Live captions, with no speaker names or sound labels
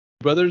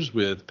Brothers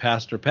with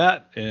Pastor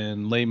Pat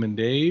and Layman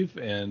Dave,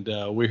 and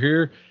we're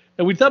here,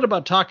 and we thought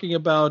about talking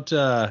about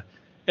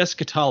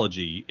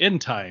eschatology,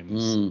 end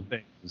times Mm.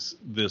 things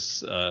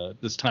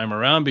this time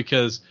around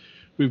because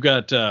we've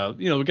got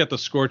we've got the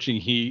scorching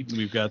heat, and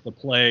we've got the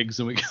plagues,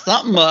 and we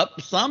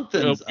got,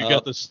 Something's we got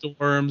up. the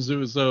storms. It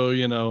was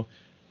so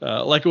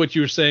like what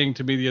you were saying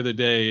to me the other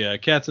day,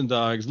 cats and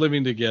dogs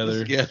living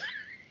together. Yeah.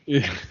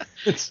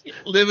 It's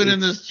Living in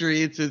the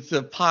streets, it's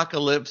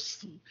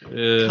apocalypse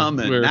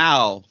coming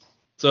now.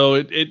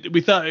 So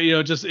we thought,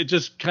 it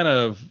just kind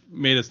of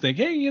made us think,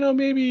 hey,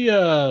 maybe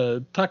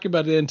talking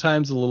about the end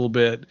times a little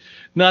bit.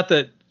 Not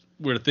that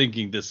we're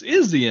thinking this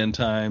is the end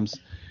times.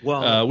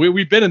 Well,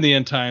 we've been in the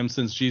end times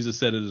since Jesus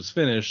said it is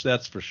finished.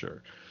 That's for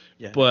sure.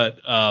 yeah. But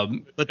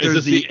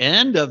there's the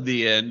end of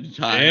the end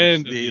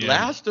times, the end.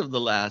 last of the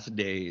last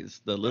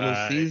days, the little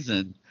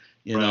season.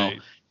 Right.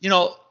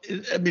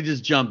 Let me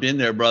just jump in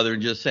there, brother,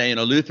 and just say,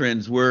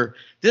 Lutherans,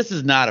 this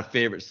is not a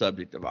favorite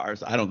subject of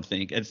ours. I don't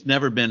think it's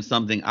never been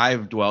something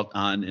I've dwelt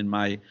on in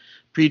my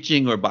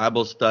preaching or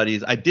Bible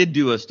studies. I did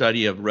do a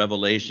study of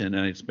Revelation,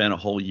 and I spent a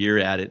whole year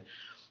at it,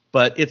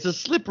 but it's a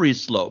slippery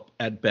slope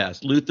at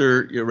best.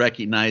 Luther, you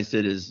recognize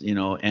it as,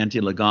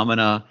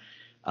 Anti-Legomena.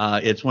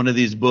 It's one of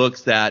these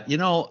books that,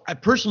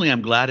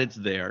 I'm glad it's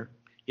there.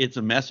 It's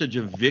a message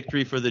of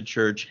victory for the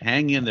church.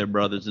 Hang in there,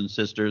 brothers and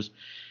sisters.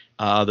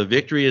 The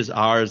victory is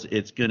ours.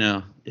 It's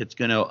gonna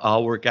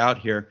all work out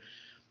here.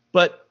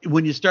 But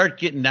when you start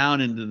getting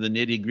down into the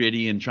nitty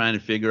gritty and trying to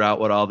figure out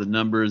what all the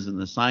numbers and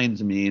the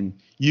signs mean,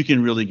 you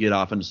can really get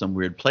off into some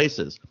weird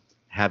places.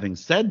 Having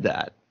said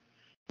that,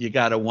 you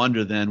got to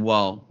wonder then,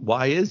 well,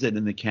 why is it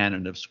in the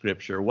canon of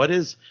Scripture? What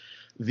is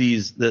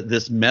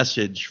this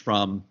message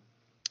from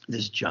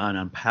this John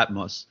on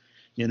Patmos?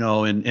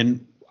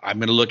 And I'm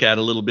going to look at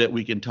a little bit.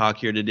 We can talk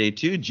here today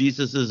too.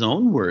 Jesus's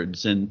own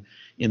words in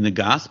the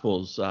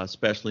Gospels,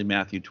 especially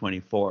Matthew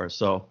 24.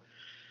 So,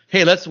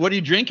 hey, what are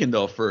you drinking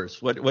though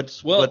first?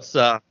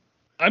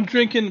 I'm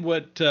drinking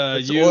what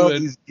you oil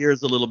these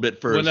gears a little bit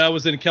first. When I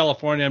was in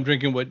California, I'm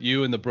drinking what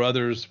you and the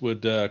brothers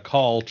would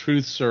call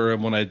truth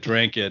serum when I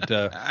drank it.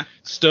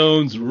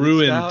 Stone's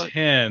Ruin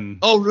 10.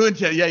 Oh, Ruin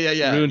 10.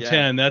 Yeah. Ruin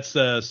 10. That's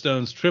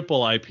Stone's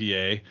triple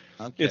IPA.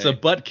 Okay. It's a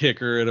butt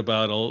kicker at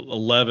about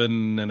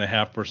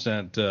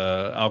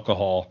 11.5%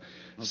 alcohol.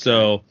 Okay.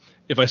 So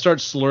if I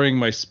start slurring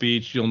my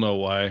speech, you'll know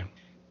why.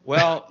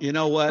 Well, you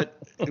know what?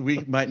 We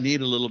might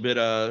need a little bit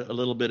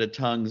of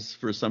tongues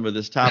for some of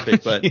this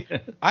topic, but yeah.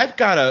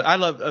 I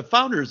love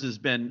Founders has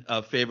been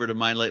a favorite of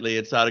mine lately.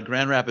 It's out of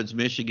Grand Rapids,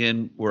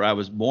 Michigan, where I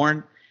was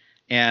born,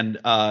 and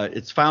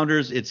it's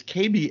Founders. It's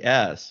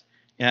KBS,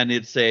 and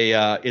it's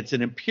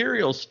an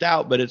imperial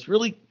stout, but it's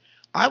really,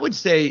 I would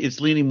say it's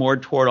leaning more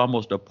toward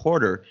almost a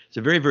porter. It's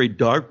a very, very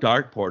dark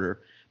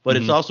porter, but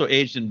it's also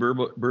aged in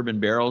bourbon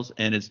barrels,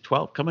 and it's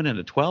coming in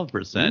at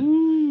 12%.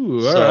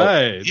 Ooh, all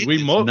right.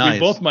 We both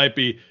might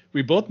be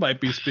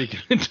speaking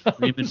in tongues.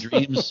 Dreaming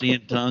dreams,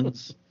 seeing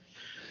tongues.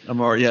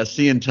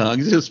 Seeing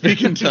tongues.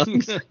 Speaking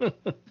tongues.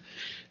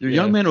 Your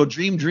young man will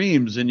dream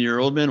dreams, and your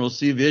old man will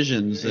see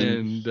visions,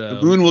 and the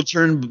moon will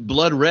turn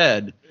blood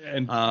red.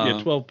 And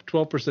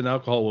 12%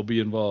 alcohol will be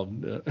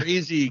involved.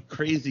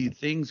 Crazy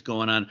things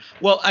going on.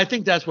 Well, I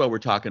think that's what we're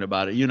talking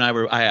about. You and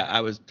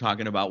I was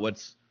talking about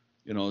what's,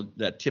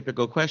 that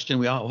typical question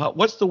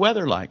what's the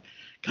weather like?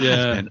 God,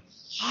 it's been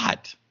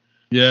hot.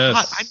 Yes.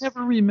 Hot. I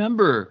never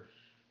remember,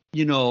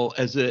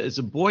 as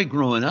a boy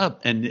growing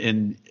up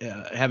and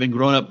having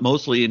grown up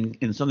mostly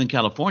in Southern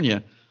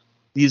California,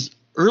 these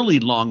early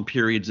long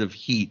periods of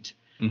heat,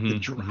 the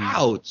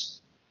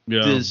droughts,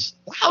 this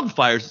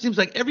wildfires. It seems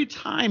like every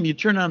time you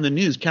turn on the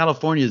news,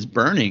 California is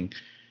burning.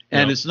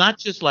 And it's not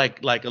just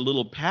like a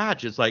little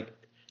patch. It's like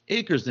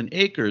acres and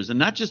acres. And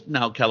not just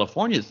now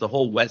California, it's the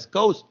whole West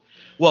Coast.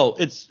 Well,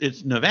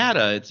 it's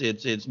Nevada,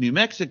 it's New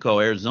Mexico,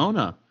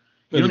 Arizona.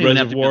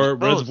 The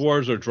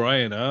reservoirs are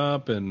drying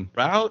up, and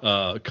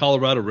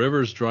Colorado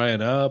River's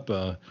drying up.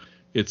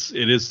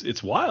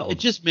 It's wild. It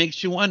just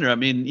makes you wonder. I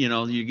mean, you're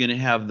going to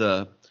have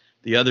the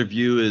other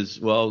view is,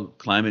 well,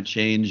 climate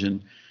change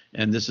and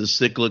this is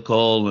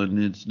cyclical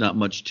and it's not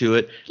much to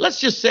it. Let's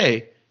just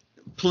say,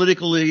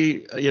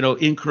 politically,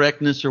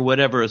 incorrectness or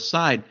whatever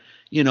aside,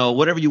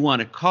 whatever you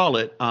want to call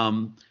it.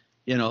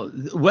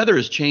 The weather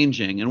is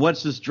changing, and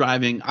what's this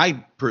driving?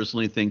 I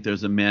personally think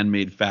there's a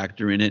man-made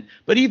factor in it.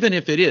 But even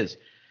if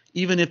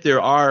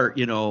there are,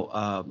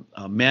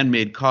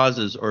 man-made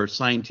causes or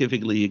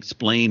scientifically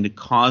explained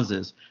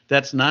causes,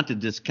 that's not to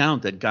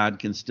discount that God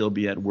can still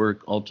be at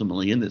work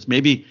ultimately in this.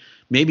 Maybe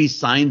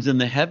signs in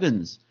the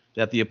heavens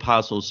that the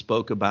apostles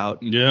spoke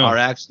about are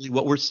actually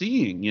what we're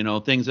seeing.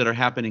 Things that are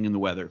happening in the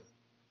weather.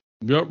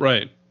 Yeah,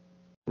 right.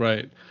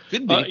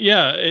 Could be.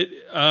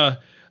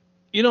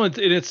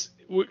 It's.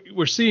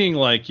 We're seeing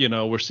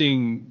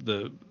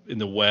in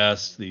the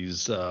West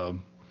these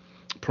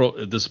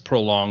this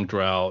prolonged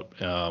drought.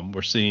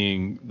 We're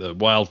seeing the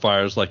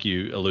wildfires like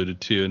you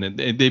alluded to, and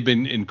they've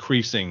been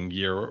increasing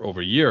year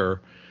over year.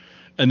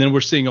 And then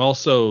we're seeing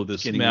also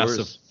this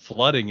massive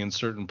flooding in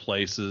certain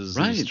places,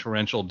 these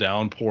torrential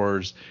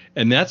downpours,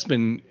 and that's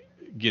been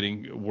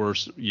getting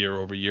worse year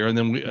over year, and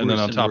then Worse on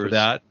and top of worse.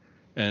 that,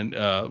 and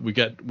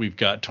we've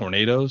got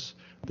tornadoes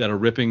that are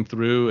ripping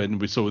through,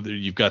 and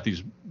you've got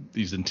these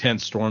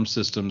intense storm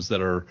systems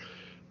that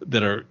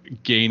are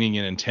gaining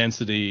in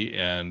intensity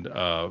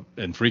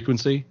and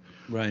frequency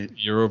Right.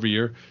 year over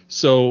year.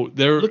 So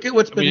Look at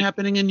what's been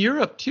happening in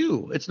Europe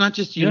too. It's not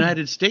just the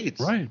United States.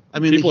 Right. I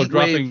mean, people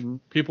the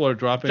heat wave are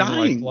dropping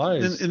dying,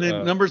 like flies. and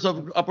the numbers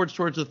of upwards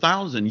towards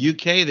 1,000.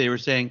 UK, they were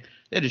saying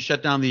they had to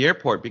shut down the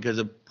airport because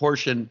a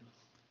portion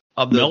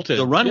of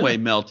the runway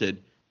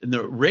melted, and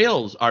the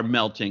rails are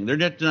melting. They're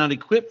not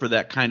equipped for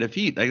that kind of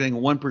heat. I think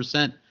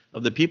 1%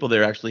 of the people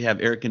there actually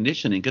have air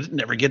conditioning because it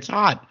never gets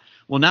hot.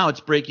 Well, now it's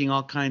breaking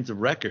all kinds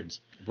of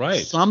records. Right.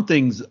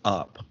 Something's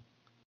up.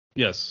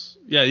 Yes.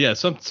 Yeah.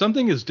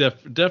 Something is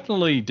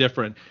definitely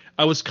different.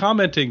 I was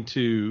commenting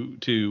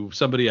to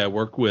somebody I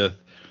work with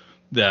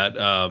that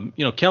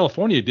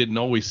California didn't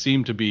always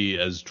seem to be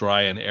as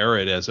dry and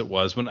arid as it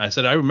was. When I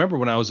said, I remember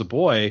when I was a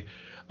boy,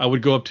 I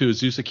would go up to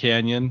Azusa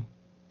Canyon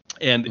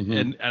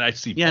and I'd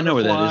see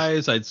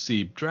butterflies, I'd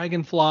see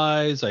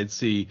dragonflies, I'd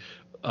see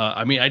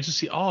I just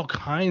see all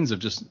kinds of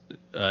just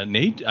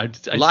life,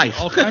 see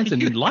all kinds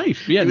of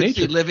life. Yeah,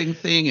 nature, living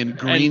thing, and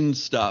green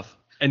stuff.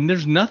 And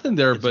there's nothing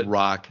there but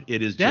rock.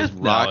 It is just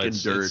rock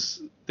and dirt.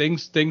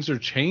 Things are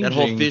changing. That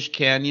whole Fish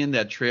Canyon,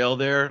 that trail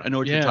there, I know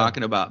what you're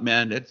talking about,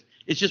 man.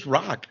 It's just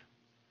rock.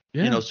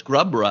 Yeah.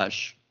 Scrub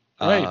brush.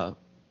 Right.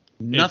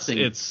 Nothing.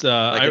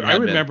 I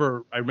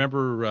remember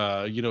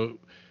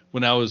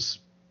when I was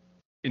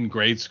in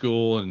grade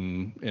school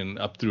and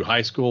up through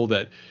high school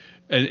that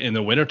in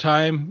the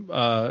wintertime,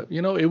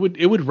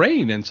 it would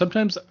rain, and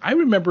sometimes I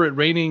remember it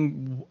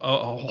raining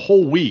a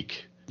whole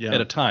week at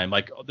a time.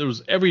 Like there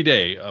was every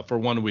day for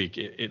 1 week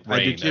it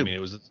rained. I did too. I mean, it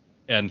was,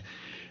 and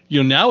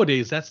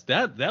nowadays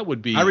that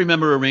would be. I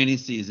remember a rainy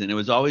season. It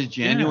was always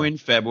January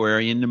and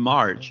February into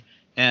March,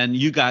 and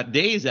you got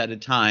days at a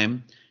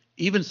time,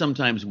 even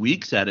sometimes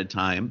weeks at a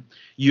time.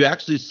 You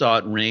actually saw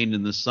it rain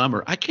in the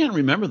summer. I can't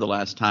remember the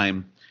last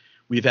time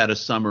we've had a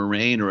summer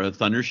rain or a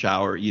thunder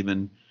shower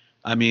even.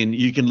 I mean,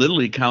 you can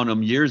literally count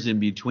them years in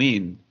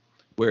between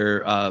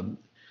where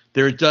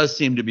there does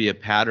seem to be a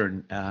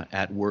pattern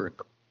at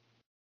work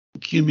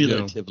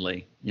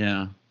cumulatively.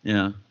 Yeah.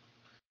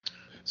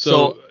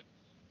 So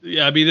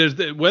yeah, I mean,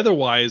 there's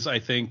weather-wise, I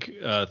think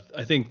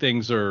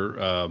things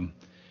are.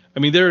 I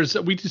mean,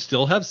 we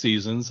still have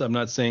seasons. I'm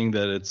not saying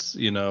that it's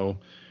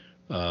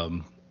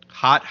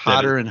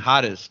hotter, and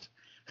hottest.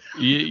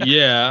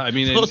 Yeah, I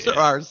mean, those are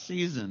our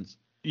seasons.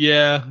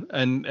 Yeah,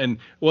 and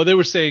well, they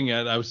were saying,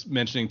 I was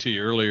mentioning to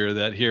you earlier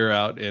that here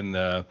out in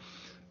the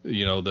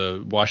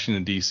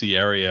Washington D.C.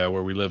 area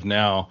where we live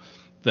now,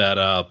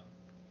 that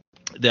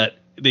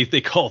they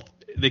call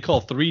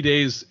 3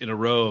 days in a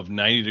row of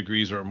 90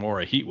 degrees or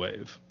more a heat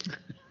wave.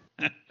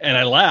 And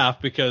I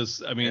laugh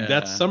because I mean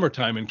that's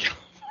summertime in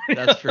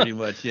California. That's pretty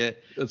much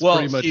it.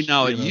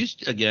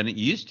 It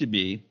used to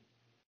be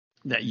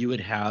that you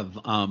would have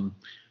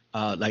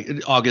like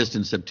August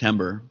and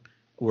September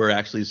were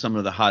actually some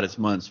of the hottest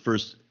months.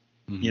 First,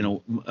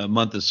 a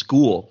month of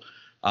school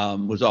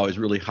was always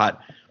really hot.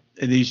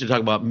 And they used to talk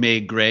about May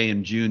gray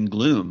and June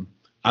gloom.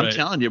 I'm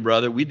telling you,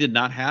 brother, we did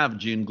not have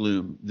June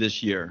gloom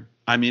this year.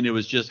 I mean, it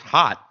was just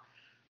hot.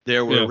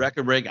 There were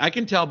record break. I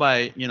can tell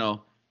by,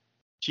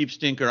 cheap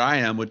stinker I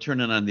am with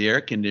turning on the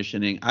air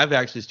conditioning. I've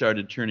actually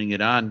started turning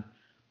it on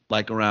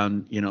like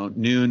around,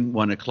 noon,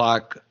 1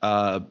 o'clock,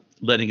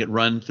 letting it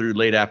run through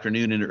late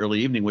afternoon and early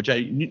evening, which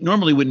I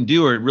normally wouldn't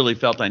do or really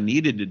felt I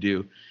needed to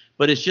do.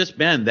 But it's just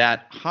been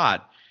that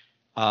hot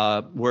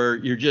where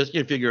you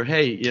figure,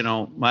 hey,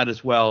 might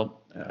as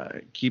well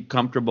keep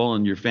comfortable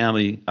and your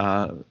family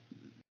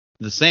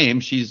the same.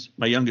 She's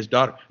my youngest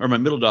daughter, or my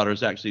middle daughter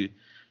is actually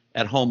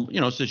at home,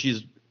 so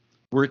she's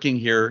working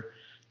here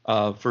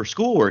for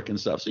schoolwork and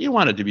stuff. So you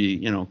want it to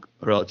be,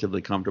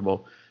 relatively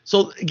comfortable.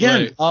 So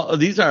again,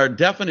 these are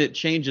definite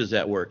changes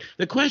at work.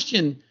 The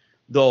question,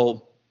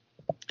 though,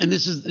 and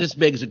this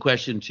begs a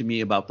question to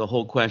me about the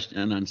whole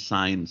question on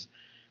signs.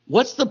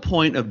 What's the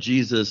point of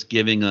Jesus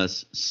giving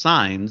us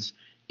signs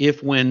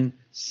if when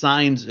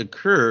signs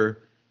occur,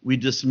 we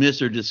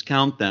dismiss or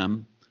discount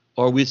them,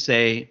 or we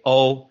say,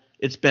 oh,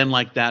 it's been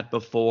like that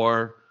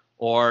before,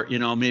 or,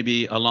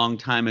 maybe a long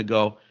time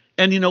ago.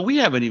 And, we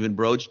haven't even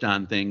broached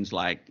on things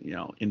like,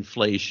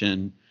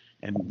 inflation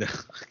and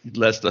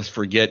lest us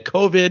forget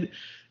COVID,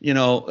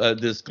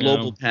 this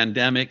global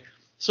pandemic.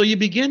 So you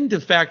begin to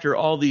factor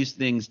all these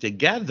things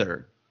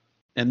together,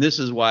 and this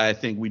is why I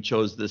think we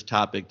chose this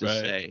topic to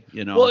say,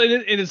 Well,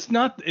 and it's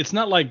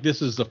not like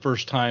this is the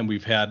first time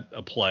we've had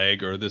a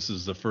plague, or this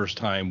is the first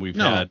time we've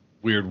had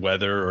weird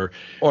weather,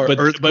 or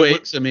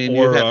earthquakes.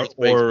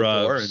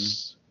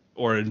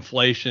 Or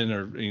inflation,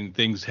 or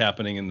things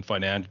happening in the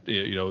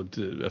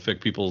to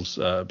affect people's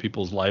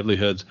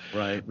livelihoods.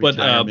 Right,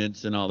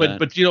 retirements and all that.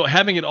 But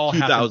having it all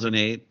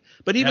 2008.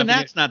 But even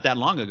that's not that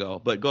long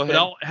ago. But go ahead.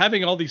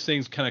 Having all these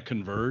things kind of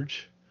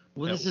converge.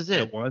 Well, this is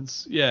it. At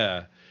once.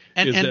 Yeah.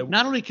 And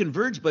not only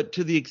converge, but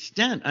to the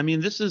extent. I mean,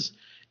 this is,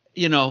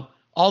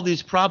 all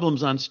these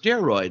problems on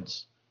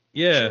steroids.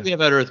 Yeah. Sure, we have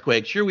had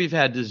earthquakes. Sure, we've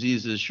had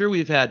diseases. Sure,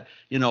 we've had,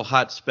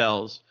 hot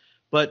spells.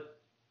 But,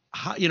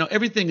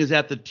 everything is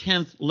at the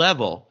 10th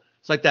level.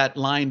 It's like that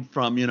line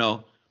from,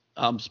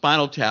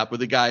 Spinal Tap where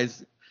the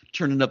guy's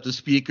turning up the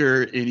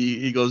speaker and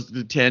he goes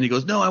to 10. He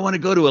goes, no, I want to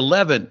go to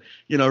 11,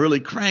 really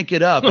crank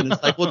it up. And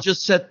it's like, well,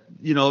 just set,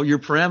 your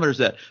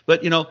parameters at.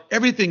 But,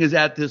 everything is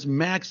at this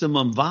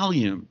maximum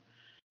volume,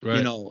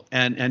 Right.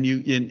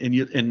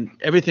 and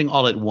everything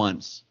all at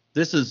once.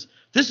 This is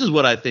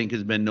what I think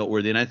has been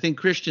noteworthy. And I think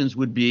Christians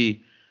would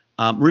be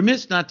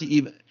remiss not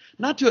to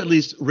at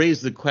least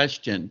raise the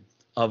question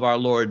of our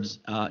Lord's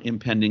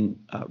impending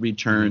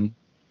return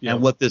Yeah.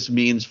 and what this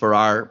means for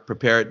our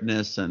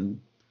preparedness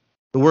and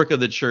the work of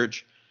the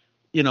church.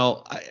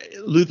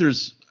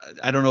 Luther's,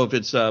 I don't know if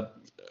it's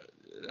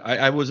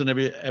I wasn't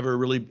ever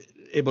really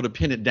able to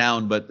pin it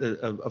down, but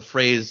a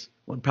phrase,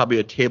 probably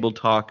a table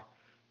talk,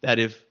 that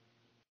if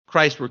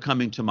Christ were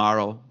coming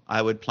tomorrow,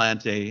 I would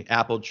plant a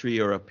apple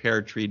tree or a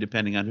pear tree,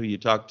 depending on who you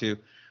talk to,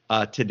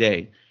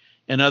 today.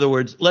 In other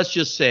words, let's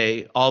just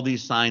say all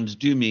these signs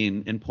do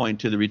mean and point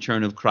to the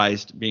return of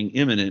Christ being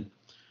imminent.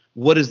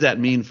 What does that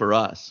mean for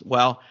us?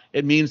 Well,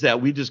 it means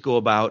that we just go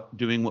about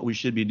doing what we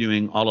should be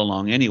doing all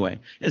along anyway.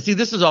 And see,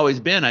 this has always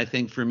been, I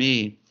think, for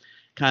me,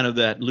 kind of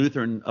that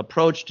Lutheran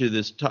approach to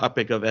this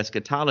topic of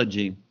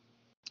eschatology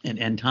and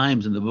end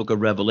times in the book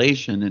of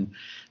Revelation and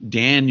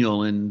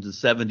Daniel and the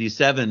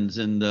 77s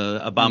and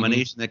the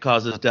abomination that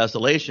causes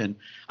desolation.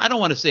 I don't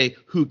want to say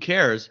who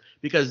cares,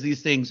 because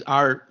these things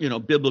are,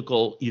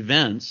 biblical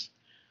events.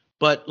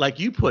 But like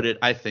you put it,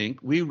 I think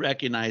we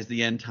recognize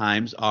the end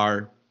times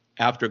are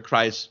after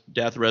Christ's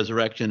death,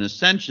 resurrection,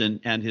 ascension,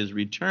 and his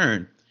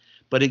return.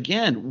 But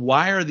again,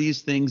 why are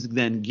these things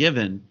then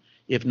given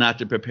if not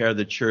to prepare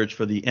the church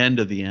for the end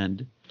of the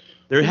end?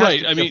 There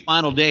has to be a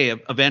final day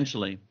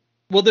eventually.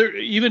 Well, there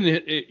even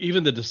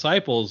the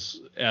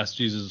disciples asked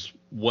Jesus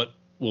what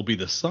will be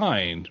the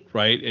sign,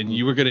 right? And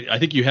you were I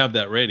think you have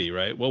that ready,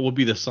 right? What will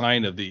be the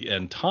sign of the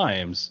end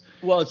times?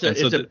 Well,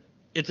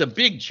 it's a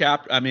big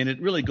chapter. I mean,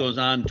 it really goes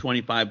on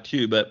 25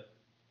 too, but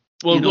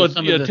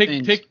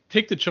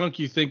take the chunk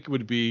you think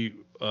would be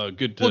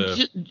good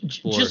to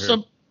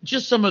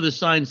just some of the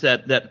signs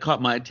that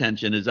caught my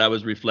attention as I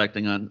was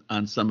reflecting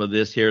on some of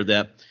this here.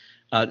 That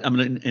I'm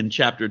in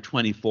chapter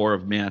 24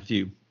 of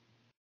Matthew.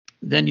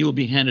 Then you will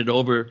be handed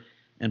over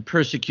and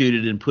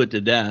persecuted and put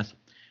to death.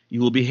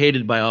 You will be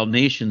hated by all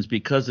nations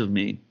because of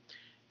me.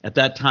 At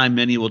that time,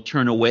 many will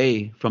turn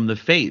away from the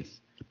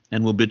faith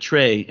and will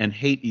betray and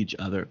hate each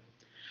other.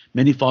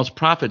 Many false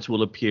prophets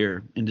will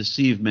appear and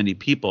deceive many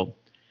people.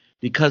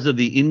 Because of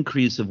the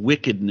increase of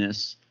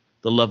wickedness,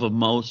 the love of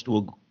most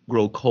will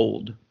grow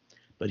cold,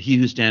 but he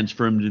who stands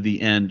firm to the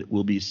end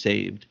will be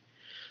saved.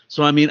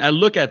 So, I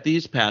look at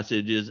these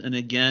passages, and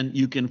again,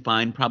 you can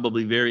find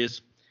probably various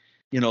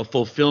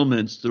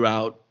fulfillments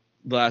throughout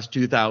the last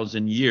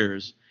 2,000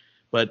 years,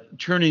 but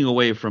turning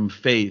away from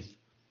faith,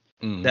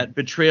 that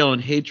betrayal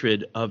and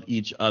hatred of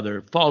each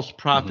other, false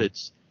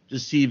prophets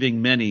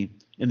deceiving many,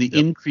 and the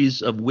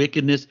increase of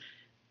wickedness,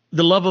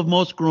 the love of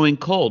most growing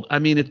cold.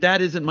 If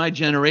that isn't my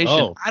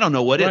generation, I don't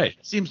know what it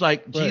seems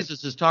like.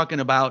 Jesus is talking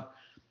about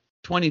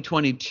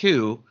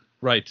 2022.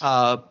 Right.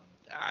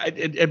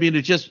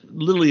 It just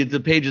literally the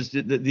pages,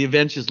 the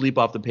events just leap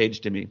off the page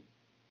to me.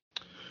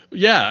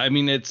 Yeah,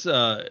 it's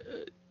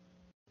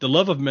the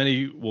love of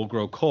many will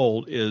grow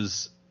cold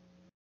is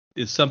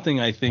something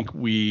I think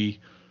we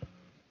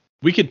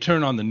could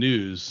turn on the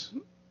news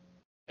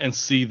and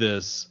see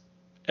this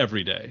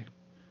every day.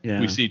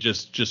 Yeah. We see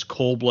just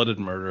cold-blooded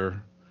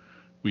murder.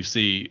 We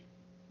see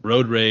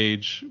road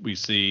rage. We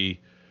see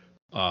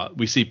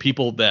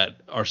people that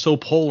are so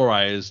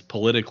polarized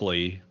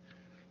politically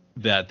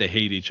that they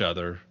hate each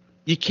other.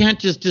 You can't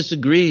just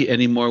disagree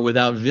anymore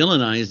without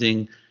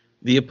villainizing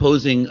the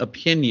opposing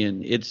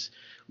opinion.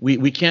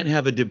 We can't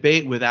have a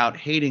debate without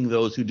hating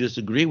those who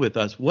disagree with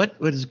us. What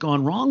has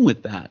gone wrong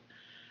with that?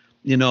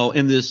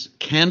 In this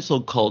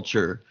cancel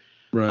culture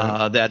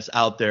that's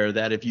out there,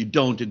 that if you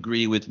don't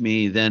agree with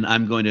me, then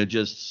I'm going to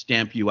just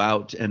stamp you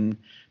out and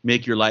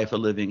make your life a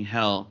living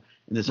hell.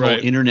 And this whole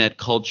internet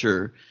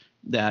culture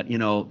that,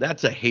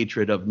 that's a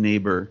hatred of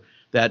neighbor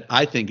that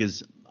I think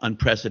is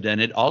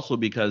unprecedented, also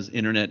because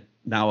internet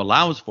now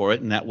allows for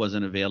it, and that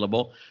wasn't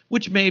available,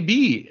 which may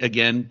be,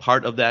 again,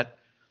 part of that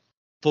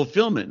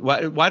fulfillment.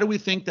 Why do we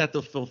think that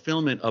the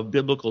fulfillment of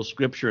biblical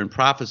scripture and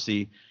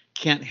prophecy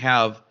can't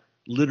have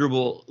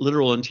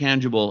literal and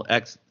tangible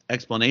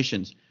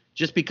explanations?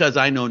 Just because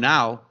I know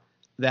now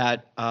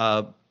that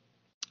a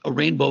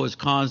rainbow is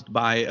caused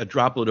by a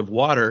droplet of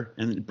water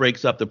and it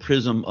breaks up the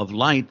prism of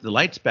light, the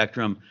light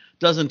spectrum,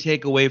 doesn't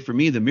take away from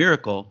me the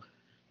miracle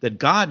that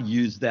God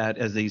used that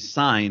as a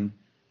sign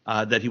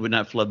that he would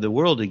not flood the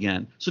world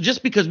again. So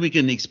just because we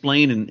can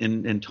explain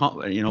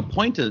and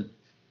point to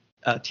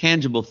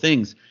tangible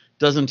things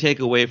doesn't take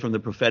away from the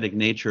prophetic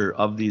nature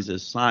of these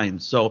as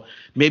signs. So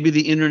maybe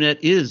the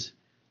internet is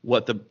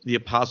what the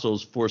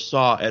apostles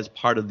foresaw as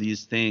part of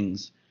these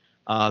things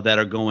that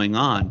are going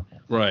on.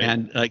 Right.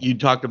 And you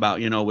talked about,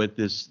 with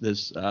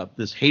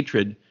this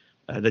hatred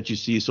that you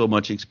see so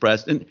much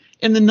expressed, and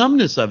the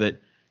numbness of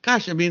it.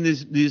 Gosh, I mean,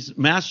 these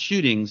mass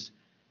shootings.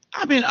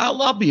 I mean,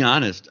 I'll be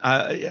honest.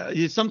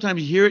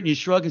 Sometimes you hear it and you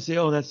shrug and say,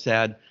 "Oh, that's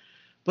sad,"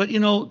 but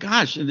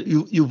gosh,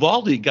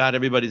 Uvalde got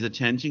everybody's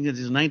attention because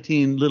these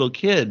 19 little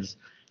kids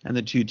and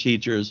the 2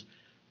 teachers.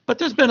 But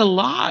there's been a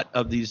lot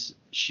of these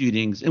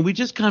shootings, and we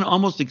just kind of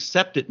almost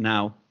accept it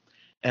now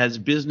as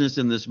business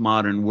in this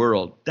modern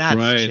world. That's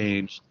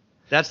changed.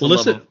 That's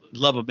the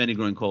love of many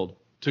growing cold.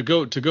 To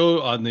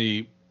go on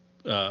the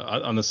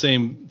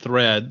same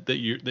thread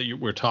that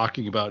we're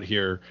talking about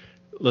here,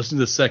 listen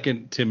to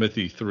 2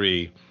 Timothy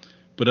 3,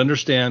 but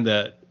understand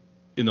that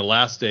in the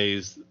last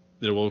days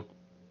there will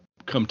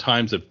come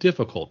times of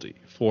difficulty,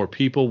 for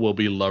people will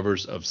be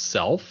lovers of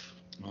self,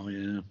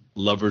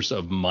 lovers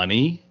of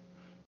money,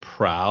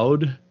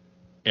 proud,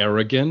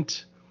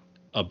 arrogant,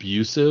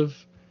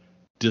 abusive,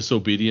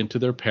 disobedient to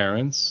their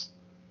parents,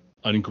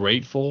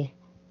 ungrateful,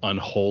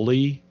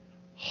 unholy,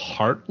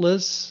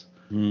 heartless,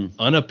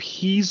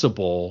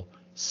 unappeasable,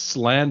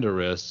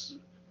 slanderous,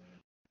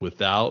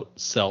 without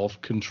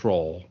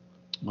self-control,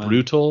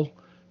 brutal,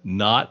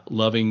 not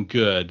loving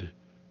good,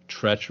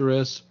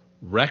 treacherous,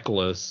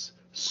 reckless,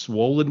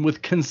 swollen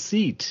with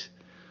conceit,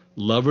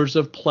 lovers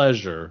of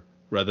pleasure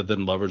rather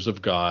than lovers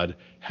of God,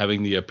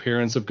 having the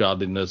appearance of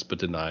godliness but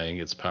denying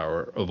its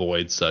power.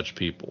 Avoid such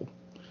people.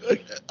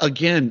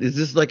 Again, is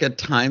this like a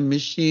time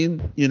machine?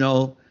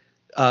 Do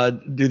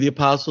the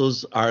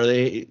apostles, are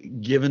they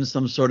given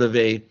some sort of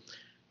a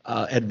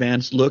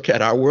advanced look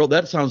at our world?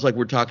 That sounds like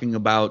we're talking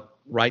about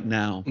right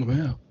now.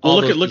 Well,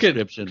 look at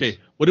okay.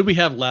 What did we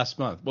have last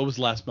month? What was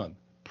last month?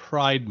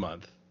 Pride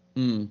Month.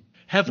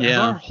 Have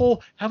our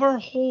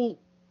whole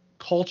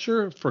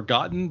culture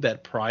forgotten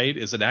that pride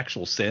is an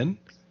actual sin?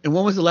 And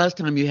when was the last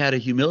time you had a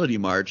humility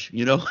march?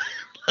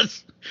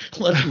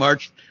 Let's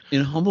march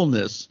in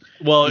humbleness.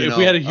 Well, if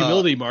we had a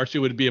humility march, it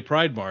would be a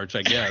pride march,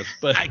 I guess.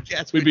 But I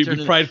guess we'd be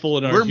prideful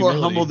in our humility. We're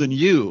more humble than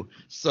you,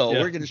 so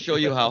we're going to show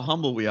you how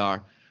humble we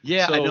are.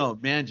 Yeah, I know.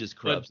 Man just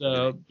corrupts.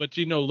 But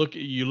look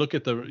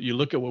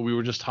at what we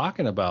were just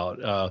talking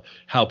about.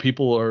 How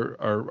people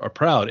are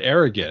proud,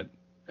 arrogant.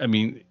 I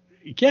mean,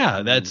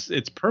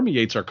 it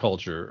permeates our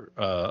culture.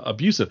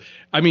 Abusive.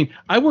 I mean,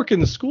 I work in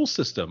the school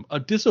system.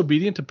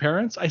 Disobedient to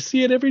parents. I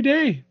see it every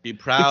day. Be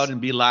proud and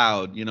be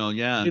loud. It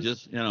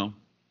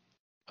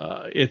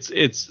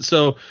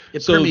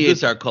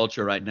permeates our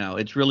culture right now.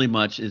 It's really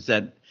much is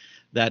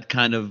that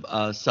kind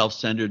of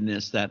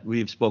self-centeredness that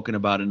we've spoken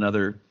about in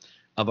other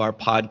of our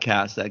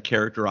podcasts that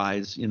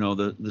characterize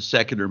the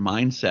secular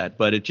mindset,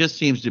 but it just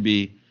seems to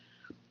be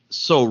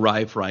so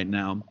rife right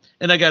now.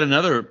 And I got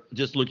another,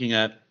 just looking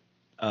at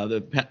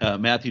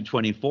Matthew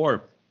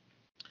 24,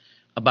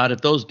 about if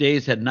those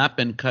days had not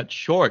been cut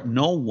short,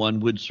 no one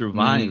would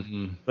survive.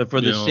 But for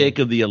the sake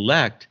of the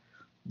elect,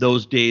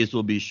 those days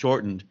will be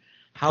shortened.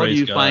 How do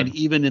you find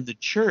even in the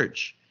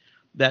church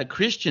that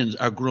Christians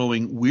are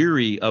growing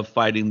weary of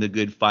fighting the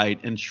good fight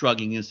and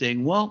shrugging and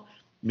saying, well,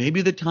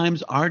 maybe the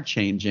times are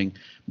changing.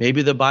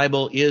 Maybe the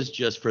Bible is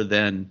just for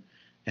then,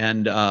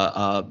 and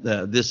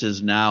this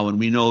is now, and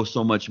we know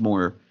so much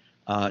more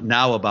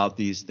now about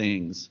these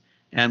things.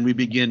 And we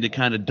begin to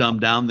kind of dumb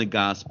down the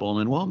gospel,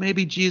 and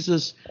maybe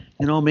Jesus,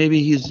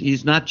 maybe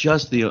he's not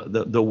just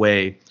the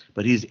way,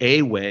 but he's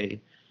a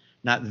way,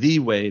 not the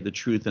way, the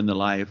truth, and the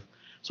life.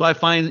 So I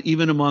find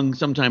even among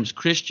sometimes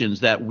Christians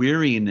that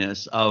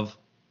weariness of,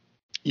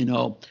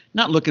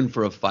 not looking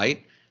for a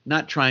fight,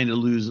 not trying to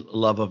lose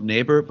love of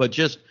neighbor, but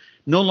just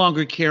no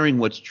longer caring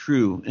what's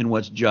true and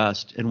what's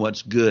just and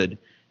what's good,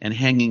 and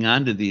hanging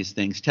on to these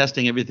things,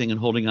 testing everything and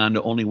holding on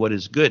to only what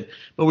is good.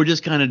 But we're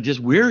just kind of just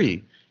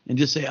weary and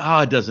just say,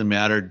 it doesn't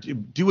matter.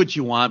 Do what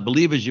you want,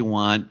 believe as you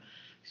want,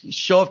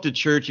 show up to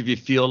church if you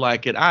feel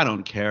like it. I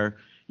don't care.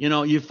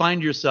 You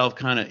find yourself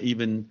kind of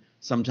even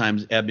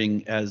sometimes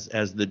ebbing as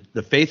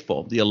the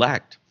faithful, the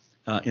elect,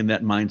 in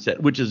that mindset,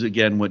 which is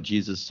again what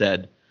Jesus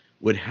said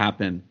would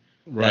happen.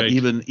 Right.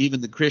 That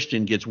even the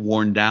Christian gets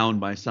worn down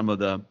by some of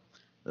the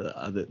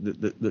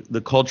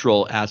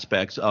cultural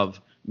aspects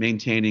of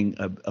maintaining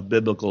a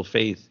biblical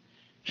faith,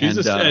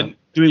 Jesus and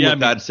doing what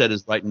God said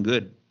is right and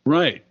good.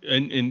 Right.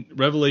 And in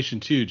Revelation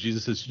 2,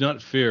 Jesus says, do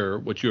not fear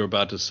what you are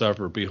about to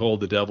suffer.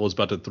 Behold, the devil is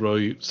about to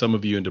throw some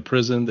of you into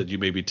prison, that you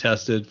may be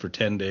tested for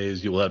 10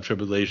 days. You will have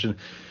tribulation.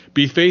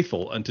 Be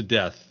faithful unto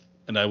death,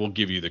 and I will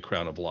give you the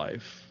crown of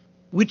life.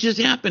 Which is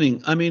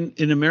happening. I mean,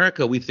 in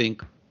America, we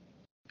think,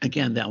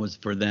 again, that was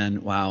for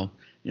then. Wow.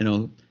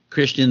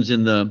 Christians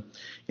in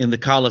the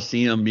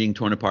Colosseum being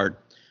torn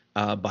apart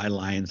by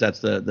lions.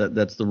 That's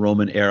the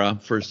Roman era,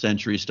 first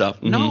century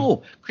stuff. Mm-hmm.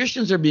 No,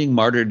 Christians are being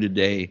martyred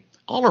today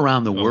all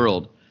around the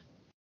world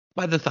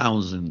by the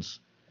thousands.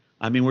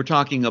 I mean, we're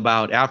talking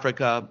about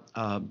Africa,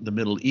 the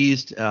Middle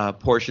East,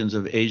 portions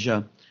of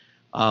Asia.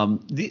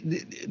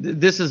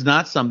 This is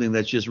not something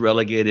that's just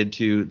relegated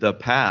to the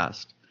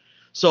past.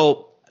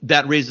 So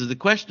that raises the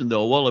question,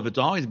 though, well, if it's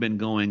always been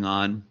going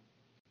on,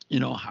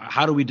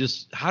 how do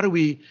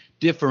we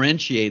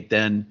differentiate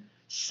then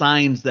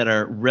signs that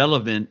are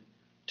relevant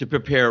to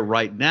prepare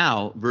right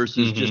now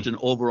versus just an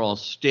overall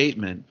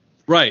statement?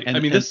 Right. And, I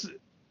mean, this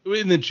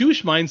in the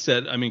Jewish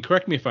mindset. I mean,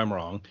 correct me if I'm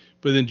wrong,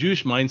 but in the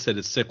Jewish mindset,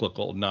 it's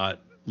cyclical,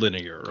 not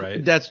linear,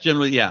 right? that's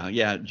generally,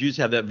 yeah. Jews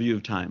have that view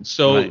of time.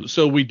 So right.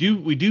 so we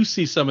do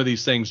see some of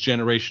these things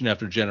generation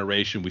after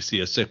generation. We see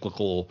a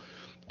cyclical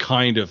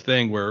kind of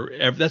thing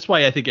where that's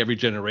why I think every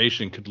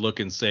generation could look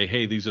and say,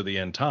 hey, these are the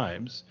end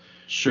times,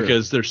 Sure.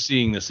 because they're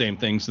seeing the same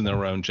things in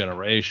their own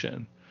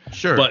generation.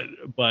 Sure. But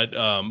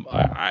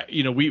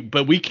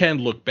we can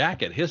look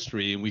back at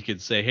history and we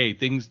could say, hey,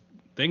 things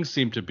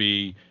seem to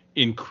be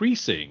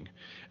increasing.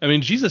 I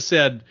mean, Jesus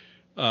said,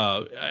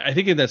 I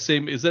think in that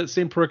same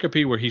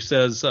pericope where he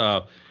says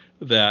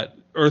that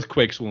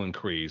earthquakes will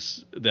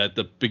increase, that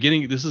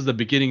this is the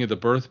beginning of the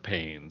birth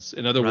pains.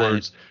 In other Right.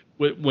 words,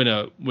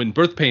 when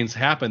birth pains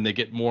happen, they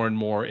get more and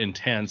more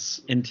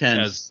intense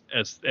as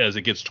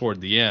it gets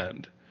toward the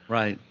end.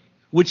 Right.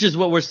 Which is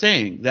what we're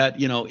saying, that,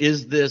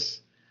 is this,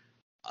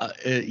 an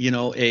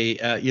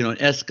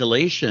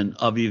escalation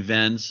of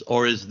events,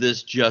 or is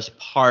this just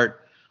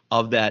part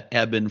of that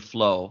ebb and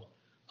flow,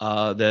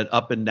 that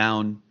up and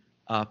down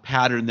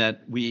pattern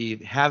that we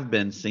have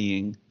been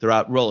seeing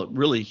throughout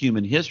really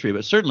human history,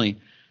 but certainly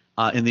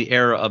in the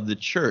era of the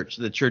church.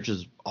 The church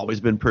has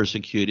always been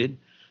persecuted.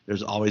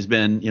 There's always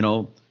been,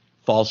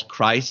 false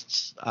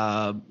Christs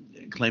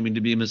claiming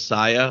to be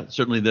Messiah.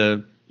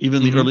 Certainly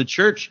even the early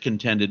church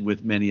contended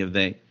with many of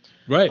they.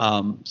 Right.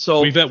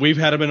 So we've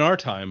had them in our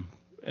time,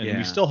 and Yeah.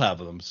 we still have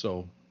them.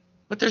 So,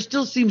 but there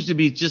still seems to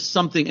be just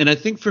something, and I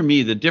think for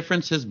me the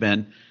difference has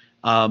been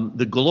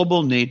the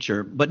global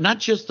nature, but not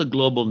just the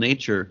global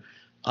nature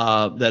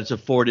that's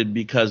afforded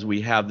because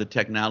we have the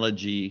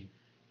technology,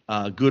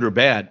 good or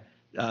bad,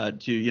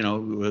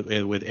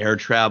 with air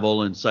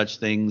travel and such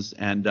things,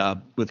 and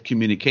with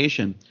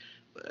communication.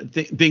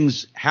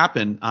 Things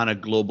happen on a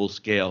global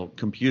scale.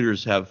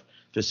 Computers have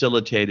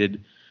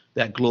facilitated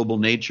that global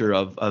nature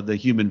of the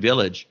human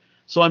village.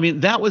 So I mean,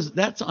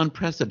 that's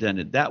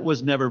unprecedented. That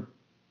was never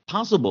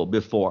possible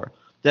before.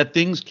 That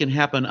things can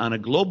happen on a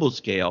global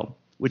scale,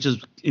 which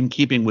is in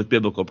keeping with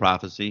biblical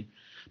prophecy,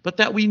 but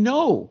that we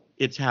know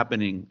it's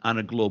happening on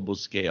a global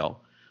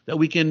scale, that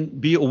we can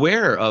be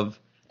aware of.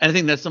 And I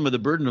think that's some of the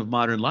burden of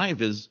modern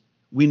life is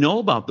we know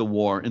about the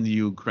war in the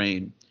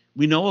Ukraine.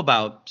 We know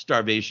about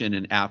starvation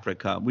in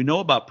Africa. We know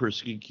about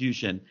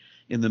persecution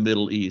in the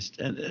Middle East,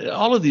 and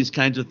all of these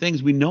kinds of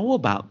things. We know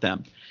about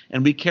them,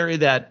 and we carry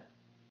that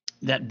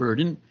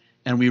burden,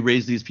 and we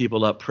raise these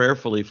people up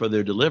prayerfully for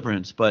their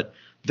deliverance. But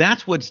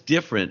that's what's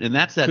different, and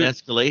that's that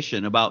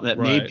escalation about that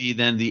Right. may be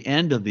then the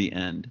end of the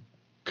end.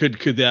 Could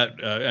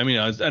that? I mean,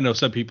 I know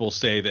some people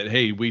say that,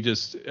 hey, we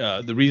just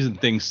the reason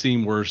things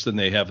seem worse than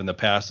they have in the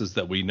past is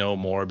that we know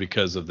more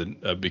because of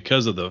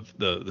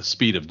the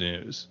speed of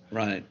news,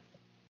 Right.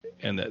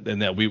 and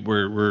that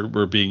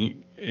we're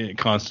being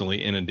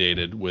constantly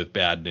inundated with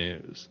bad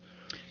news.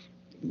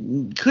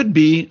 Could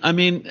be. I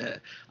mean,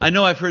 I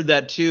know I've heard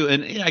that too,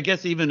 and I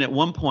guess even at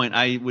one point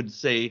I would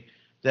say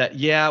that,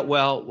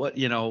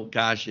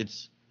 gosh,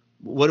 it's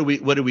what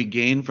do we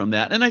gain from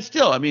that? And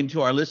I mean,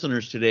 to our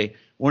listeners today,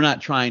 we're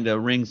not trying to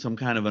ring some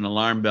kind of an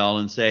alarm bell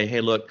and say,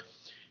 hey, look,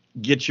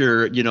 get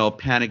your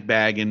panic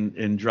bag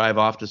and drive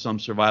off to some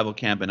survival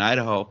camp in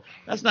Idaho.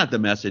 That's not the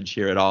message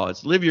here at all.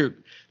 It's live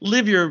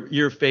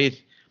your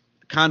faith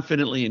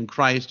confidently in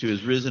Christ, who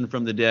is risen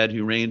from the dead,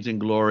 who reigns in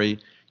glory.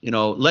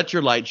 Let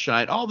your light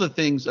shine. All the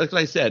things, like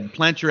I said,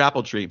 plant your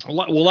apple tree.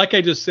 Well, like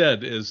I just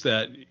said, is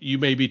that you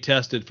may be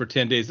tested for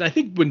 10 days. And I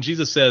think when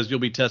Jesus says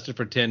you'll be tested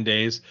for 10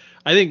 days,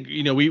 I think,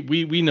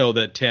 we know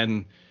that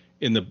 10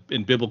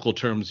 in biblical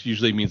terms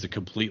usually means a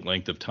complete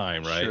length of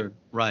time, right? Sure.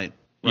 Right.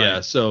 Yeah.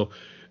 So,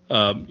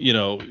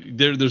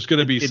 there's going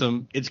to be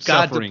it's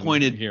God's suffering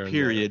appointed here and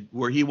period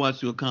where he wants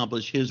to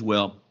accomplish his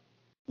will,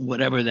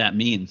 whatever that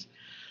means.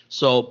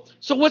 So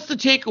what's the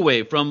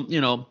takeaway from,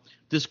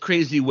 this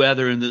crazy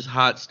weather and this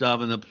hot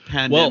stuff and the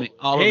pandemic?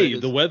 Well,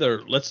 the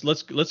weather. Let's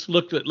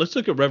look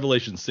at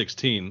Revelation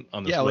 16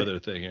 on this weather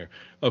thing here.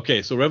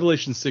 Okay, so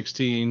Revelation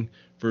 16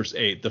 verse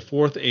 8: the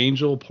fourth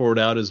angel poured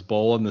out his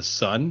bowl on the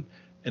sun,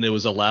 and it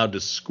was allowed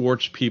to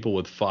scorch people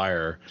with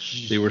fire.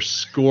 They were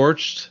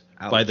scorched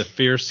by the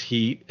fierce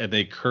heat, and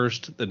they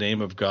cursed the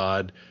name of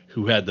God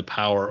who had the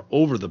power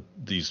over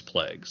these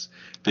plagues.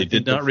 They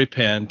did not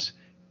repent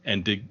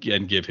and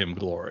give him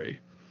glory.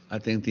 I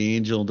think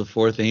the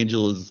fourth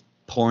angel is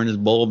pouring his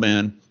bowl,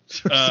 man.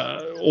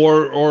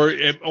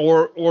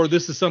 Or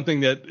this is something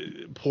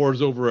that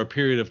pours over a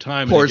period of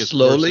time. Pours and it gets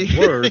slowly. Worse and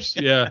worse.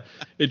 Yeah,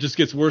 it just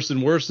gets worse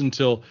and worse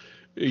until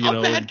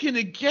How bad can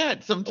it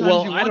get? Sometimes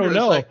well, you I wonder,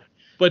 don't know.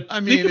 But I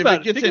mean, if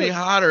it gets any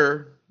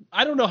hotter.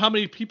 I don't know how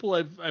many people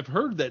I've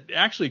heard that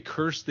actually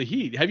curse the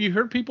heat. Have you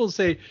heard people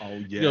say,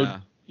 "Oh yeah,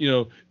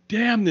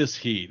 damn this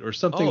heat" or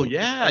something? Oh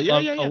yeah,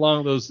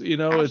 along those,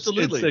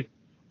 Absolutely. It's like,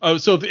 oh,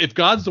 so if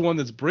God's the one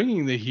that's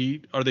bringing the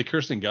heat, are they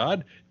cursing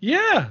God?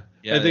 Yeah,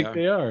 I think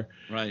they are.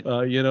 Right.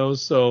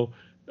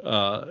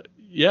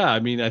 Yeah. I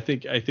mean, I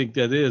think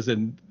that is,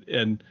 and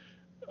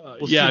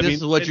this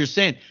is what you're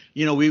saying.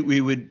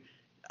 We would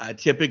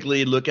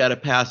typically look at a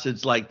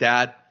passage like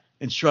that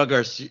and shrug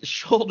our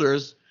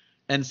shoulders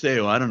and say,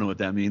 "Oh, I don't know what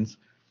that means,"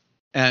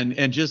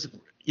 and just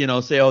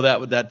say, "Oh,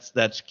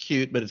 that's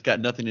cute, but it's got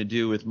nothing to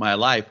do with my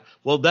life."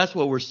 Well, that's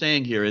what we're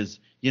saying here is,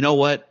 you know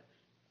what?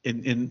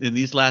 In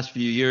these last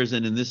few years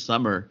and in this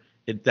summer,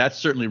 that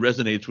certainly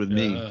resonates with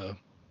me.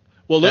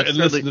 Well, look, and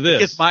listen to this. It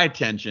gets my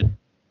attention.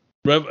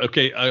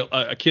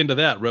 Akin to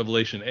that,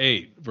 Revelation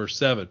 8, verse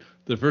 7.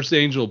 The first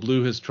angel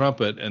blew his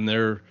trumpet, and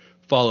there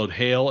followed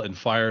hail and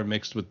fire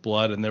mixed with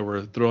blood, and they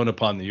were thrown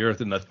upon the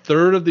earth. And a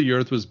third of the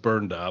earth was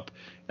burned up,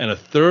 and a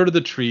third of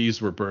the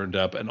trees were burned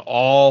up, and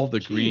all the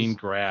green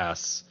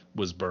grass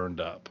was burned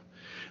up.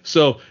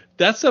 So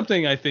that's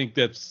something I think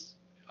that's,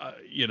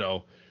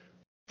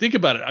 think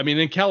about it. I mean,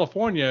 in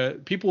California,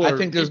 I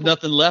think there's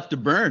nothing left to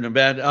burn.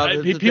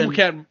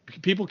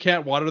 People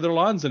can't water their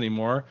lawns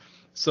anymore.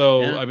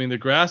 So, I mean, the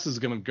grass is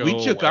going to go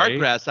We took our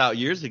grass out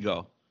years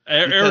ago.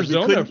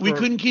 Arizona. We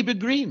couldn't keep it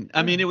green.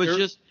 I mean, it was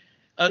just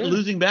a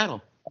losing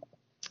battle.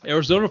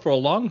 Arizona for a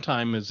long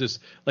time is just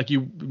like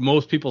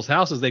most people's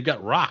houses, they've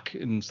got rock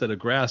instead of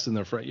grass in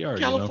their front yard.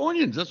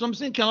 Californians, that's what I'm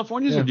saying.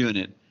 Californians are doing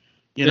it.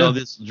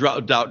 This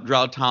drought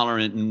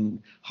tolerant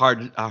and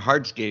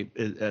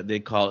hardscape, they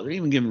call it. They're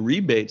even giving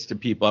rebates to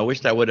people. I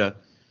wished I would have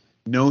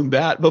known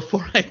that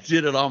before I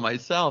did it all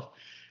myself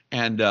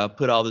and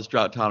put all this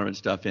drought tolerant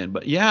stuff in.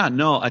 But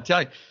I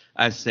tell you,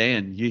 I was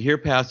saying, you hear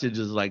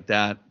passages like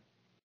that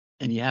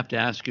and you have to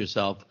ask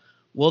yourself,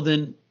 well,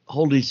 then,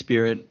 Holy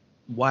Spirit,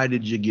 why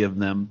did you give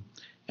them?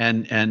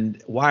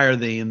 And why are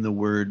they in the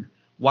Word?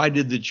 Why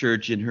did the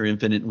church in her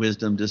infinite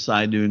wisdom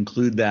decide to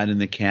include that in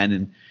the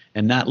canon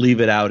and not leave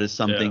it out as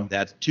something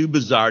that's too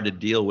bizarre to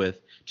deal with,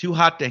 too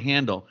hot to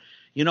handle?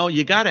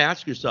 You got to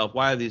ask yourself,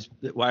 why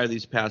are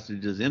these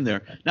passages in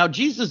there? Now,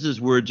 Jesus's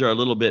words are a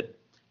little bit,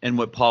 and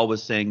what Paul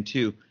was saying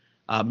too,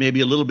 maybe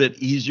a little bit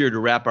easier to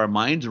wrap our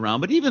minds around.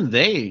 But even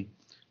they,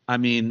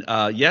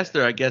 yes,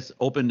 they're, I guess,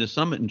 open to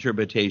some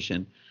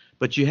interpretation,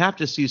 but you have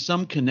to see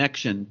some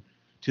connection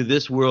to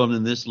this world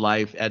and this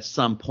life at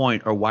some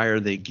point, or why are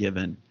they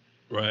given?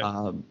 Right.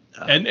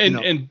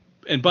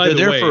 And by the way,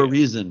 they're there for a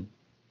reason.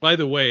 By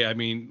the way, I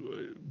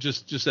mean,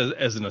 just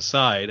as an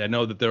aside, I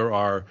know that there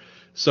are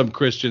some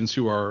Christians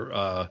who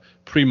are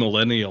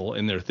premillennial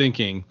in their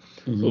thinking,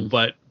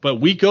 but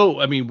we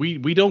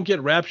don't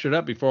get raptured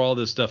up before all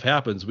this stuff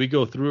happens. We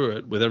go through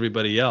it with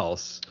everybody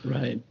else.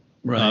 Right.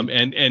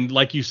 And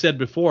like you said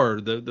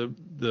before,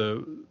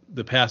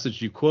 the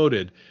passage you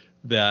quoted,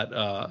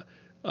 that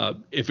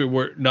if it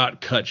were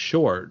not cut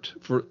short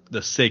for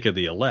the sake of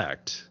the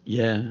elect.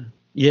 Yeah.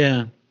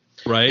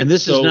 Right. And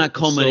this is not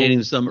culminating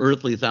in some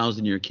earthly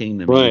 1,000-year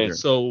kingdom. Right. Either.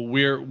 So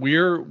we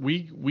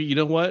you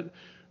know what?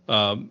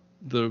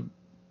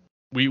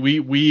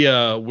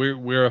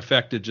 We're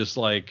affected just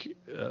like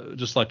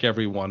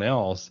everyone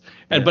else.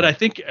 But I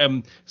think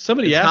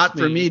somebody asked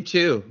me. Not for me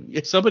too.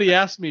 Somebody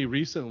asked me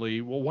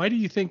recently, well, why do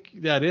you think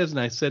that is? And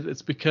I said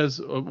it's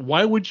because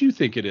why would you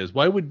think it is?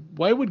 Why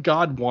would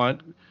God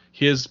want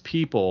His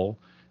people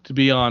to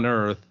be on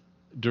earth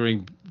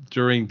during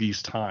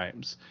these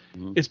times?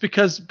 Mm-hmm. It's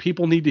because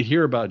people need to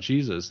hear about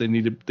Jesus. They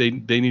need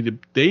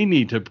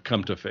to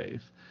come to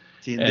faith.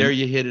 See, there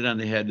you hit it on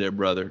the head there,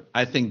 brother.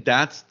 I think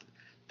that's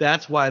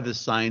why the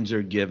signs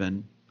are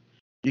given,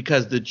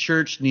 because the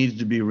church needs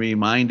to be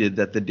reminded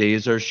that the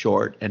days are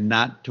short and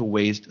not to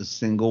waste a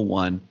single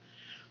one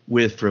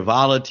with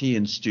frivolity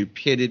and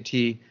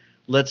stupidity.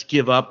 Let's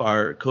give up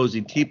our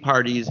cozy tea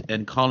parties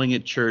and calling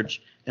it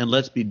church, and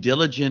let's be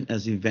diligent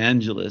as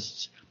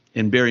evangelists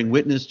in bearing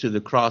witness to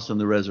the cross and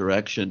the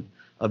resurrection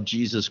of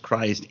Jesus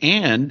Christ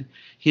and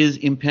His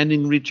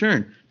impending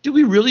return. Do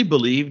we really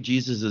believe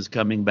Jesus is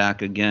coming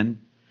back again?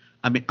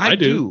 I mean, I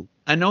do.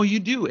 I know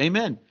you do.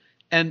 Amen.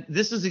 And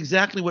this is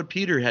exactly what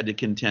Peter had to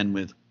contend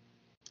with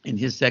in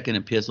his second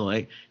epistle.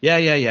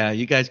 Yeah.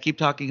 You guys keep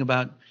talking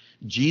about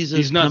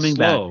Jesus coming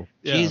back,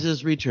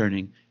 Jesus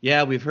returning.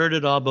 Yeah, we've heard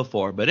it all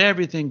before, but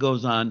everything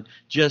goes on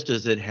just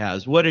as it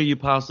has. What are you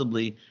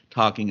possibly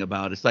talking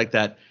about? It's like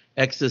that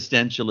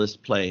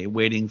existentialist play,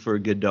 Waiting for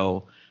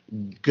Godot.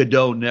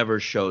 Godot never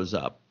shows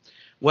up.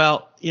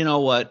 Well, you know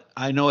what?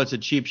 I know it's a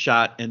cheap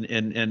shot, and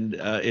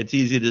it's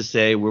easy to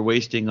say we're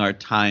wasting our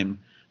time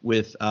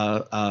with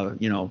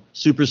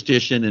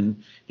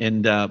superstition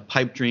and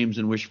pipe dreams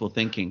and wishful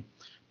thinking.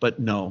 But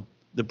no,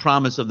 the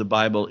promise of the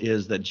Bible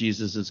is that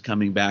Jesus is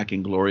coming back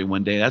in glory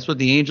one day. That's what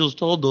the angels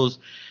told those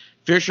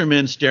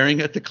fishermen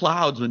staring at the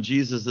clouds when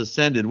Jesus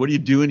ascended. What are you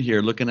doing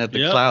here looking at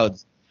the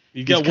clouds?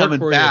 He's coming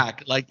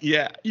back.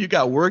 You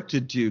got work to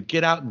do.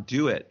 Get out and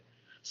do it.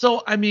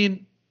 So, I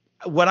mean,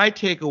 what I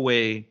take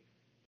away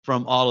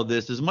from all of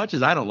this, as much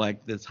as I don't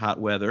like this hot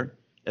weather,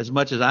 as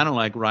much as I don't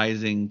like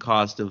rising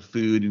cost of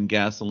food and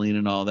gasoline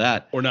and all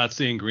that. Or not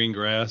seeing green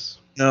grass.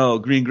 No,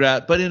 green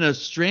grass. But in a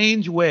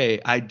strange way,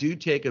 I do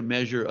take a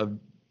measure of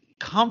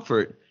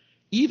comfort,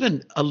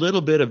 even a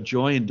little bit of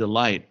joy and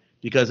delight,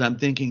 because I'm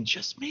thinking,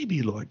 just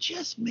maybe, Lord,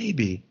 just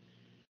maybe,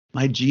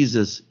 my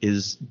Jesus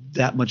is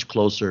that much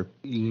closer.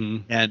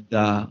 Mm-hmm. And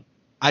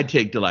I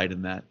take delight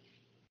in that.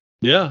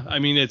 Yeah, I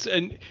mean,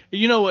 and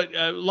you know what?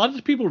 A lot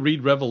of people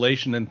read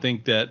Revelation and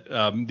think that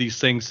these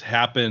things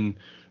happen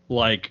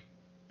like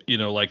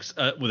like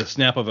with a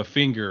snap of a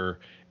finger,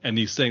 and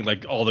he's saying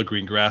like all the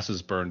green grass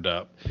is burned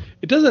up.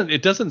 It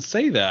doesn't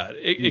say that.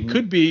 It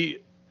could be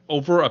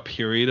over a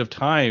period of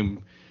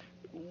time.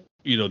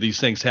 These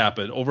things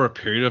happen over a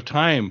period of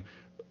time.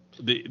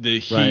 The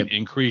heat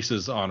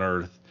increases on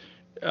Earth,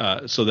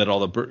 so that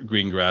all the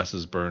green grass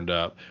is burned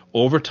up.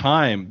 Over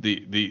time,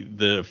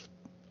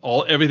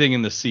 everything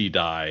in the sea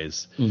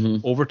dies.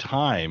 Over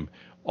time,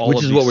 all which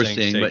of is these what we're things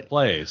seeing, take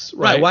place.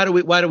 Right. Why do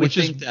we Which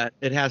think that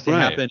it has to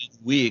happen in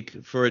a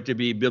week for it to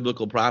be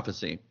biblical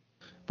prophecy?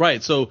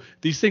 Right. So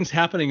these things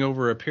happening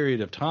over a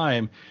period of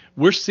time,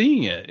 we're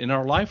seeing it in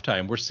our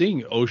lifetime. We're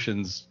seeing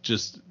oceans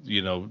just,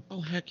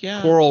 oh heck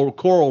yeah,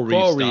 coral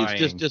reefs dying,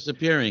 just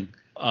disappearing,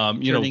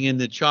 turning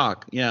into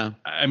chalk. Yeah.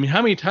 I mean,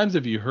 how many times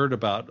have you heard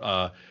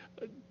about,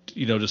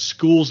 just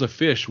schools of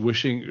fish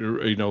wishing,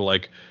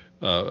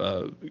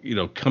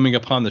 coming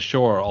upon the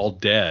shore all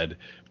dead,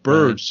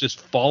 birds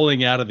just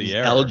falling out of the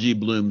air, algae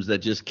blooms that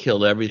just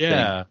kill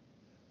everything.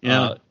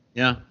 Yeah.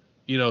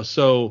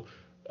 So.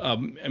 I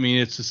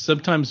mean, it's just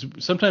sometimes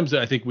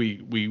I think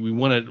we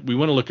want to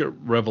look at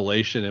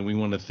Revelation, and we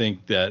want to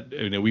think that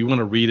we want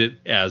to read it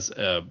as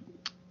a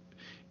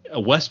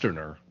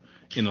Westerner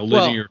in a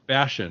linear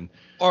fashion,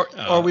 or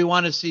we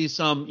want to see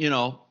some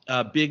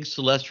big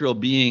celestial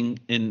being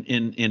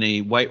in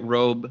a white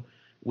robe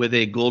with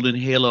a golden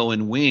halo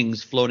and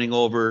wings floating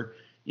over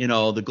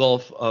the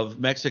Gulf of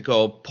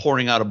Mexico,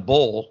 pouring out a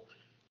bowl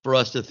for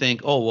us to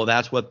think, oh well,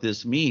 that's what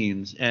this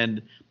means.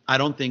 And I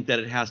don't think that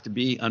it has to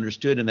be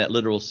understood in that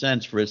literal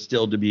sense for it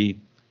still to be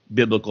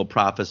biblical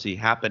prophecy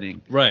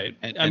happening. Right.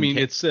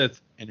 It's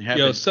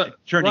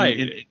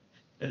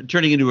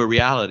turning into a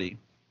reality.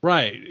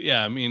 Right.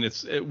 Yeah. I mean,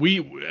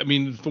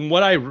 from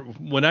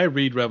when I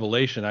read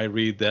Revelation, I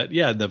read that,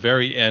 in the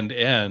very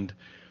end,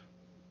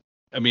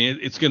 I mean,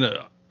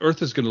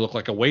 Earth is going to look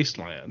like a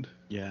wasteland.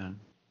 Yeah.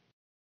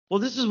 Well,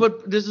 this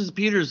is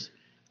Peter's,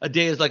 a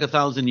day is like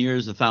 1,000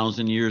 years,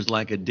 1,000 years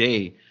like a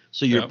day.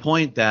 So your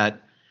point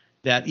that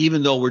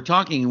even though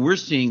we're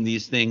seeing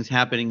these things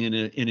happening in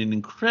an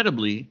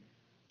incredibly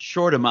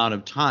short amount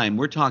of time,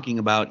 we're talking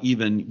about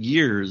even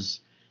years,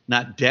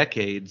 not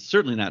decades,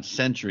 certainly not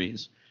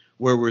centuries,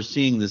 where we're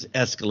seeing this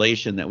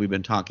escalation that we've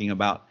been talking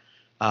about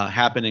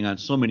happening on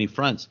so many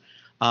fronts.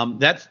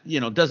 That's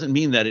doesn't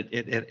mean that it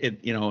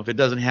if it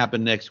doesn't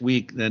happen next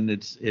week, then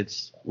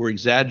we're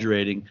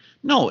exaggerating.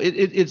 No,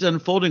 it's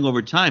unfolding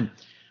over time,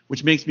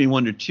 which makes me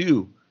wonder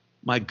too.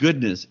 My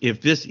goodness, if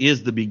this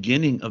is the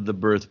beginning of the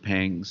birth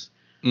pangs,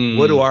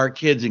 what do our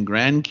kids and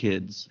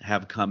grandkids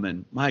have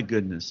coming? My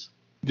goodness.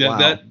 Yeah,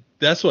 wow.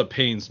 That's what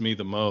pains me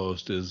the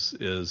most is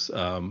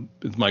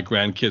my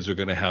grandkids are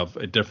going to have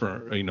a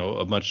different,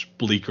 a much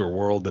bleaker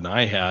world than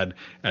I had,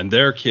 and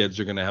their kids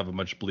are going to have a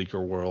much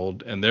bleaker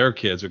world, and their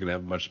kids are going to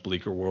have a much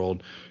bleaker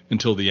world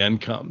until the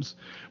end comes.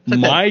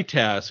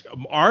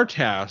 Our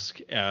task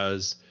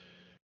as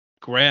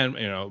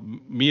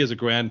me as a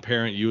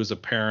grandparent, you as a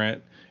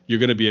parent, you're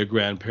going to be a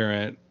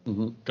grandparent,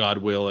 God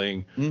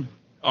willing.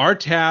 Our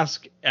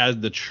task as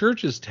the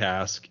church's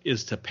task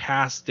is to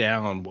pass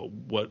down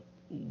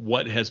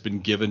what has been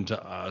given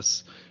to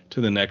us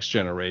to the next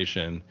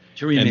generation,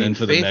 and then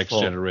to the next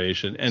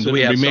generation, and then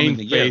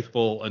remain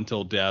faithful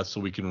until death, so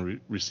we can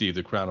receive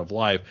the crown of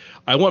life.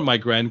 I want my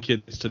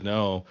grandkids to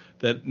know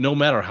that no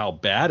matter how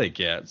bad it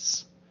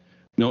gets,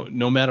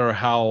 no matter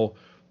how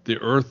the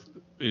earth,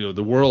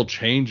 the world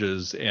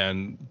changes,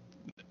 and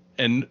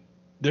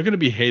they're going to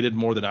be hated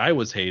more than I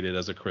was hated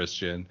as a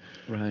Christian.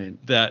 Right.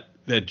 That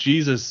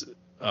Jesus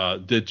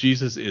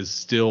is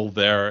still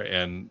there,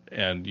 and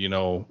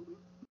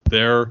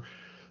their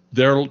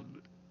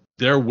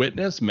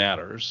witness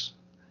matters,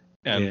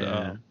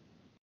 and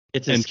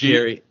it's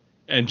scary.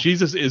 And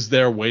Jesus is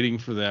there waiting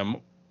for them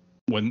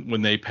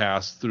when they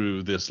pass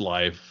through this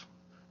life,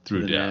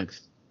 through death.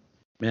 Next.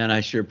 Man,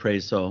 I sure pray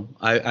so.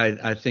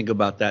 I think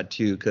about that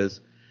too, because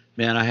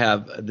man, I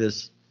have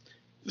this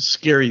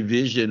scary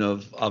vision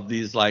of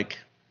these like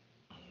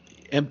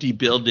empty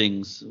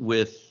buildings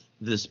with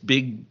this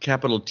big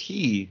capital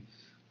T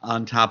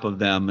on top of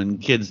them,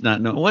 and kids not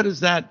know, what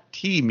does that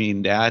T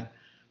mean, Dad?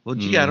 Well,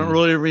 gee, I don't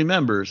really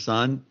remember,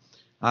 son.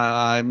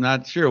 I'm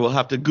not sure. We'll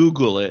have to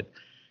Google it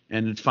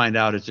and find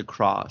out it's a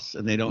cross,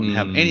 and they don't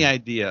have any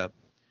idea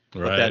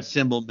what that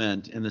symbol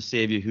meant and the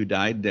Savior who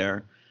died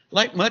there.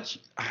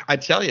 I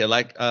tell you,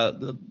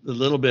 the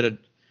little bit of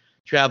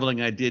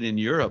traveling I did in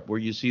Europe, where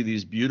you see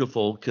these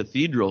beautiful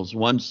cathedrals,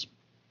 once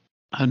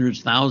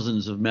hundreds,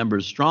 thousands of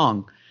members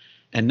strong,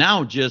 and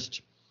now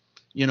just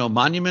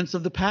monuments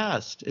of the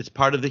past. It's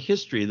part of the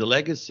history, the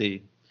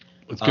legacy.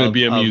 It's going to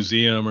be a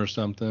museum or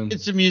something.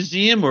 It's a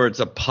museum, or it's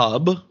a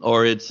pub,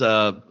 or it's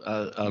a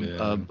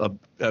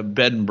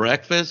bed and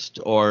breakfast,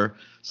 or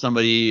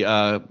somebody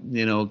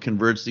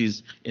converts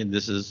these. And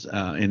this is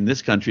in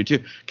this country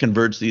too,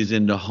 converts these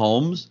into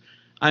homes.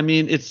 I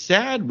mean, it's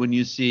sad when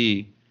you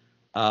see,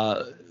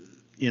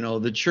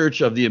 the Church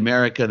of the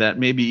America that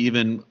maybe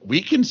even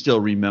we can still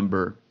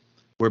remember,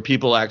 where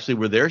people actually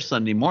were there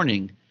Sunday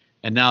morning.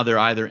 And now they're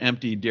either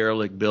empty,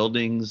 derelict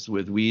buildings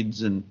with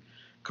weeds and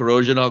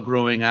corrosion all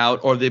growing out,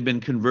 or they've been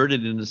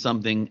converted into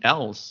something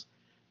else.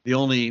 The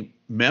only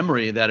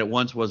memory that it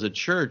once was a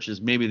church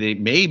is maybe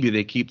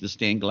they keep the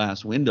stained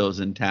glass windows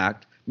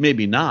intact,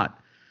 maybe not,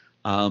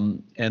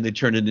 and they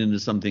turn it into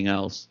something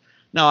else.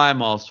 Now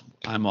I'm all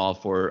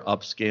for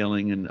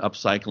upscaling and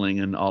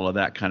upcycling and all of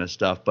that kind of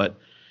stuff, but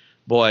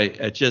boy,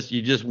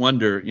 you just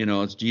wonder,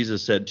 as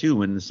Jesus said too,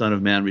 when the Son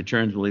of Man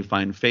returns, will he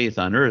find faith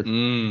on earth?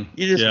 You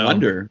just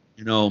wonder,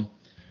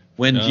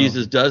 when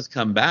Jesus does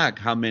come back,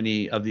 how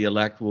many of the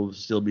elect will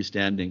still be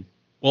standing?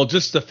 Well,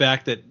 just the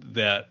fact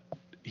that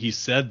he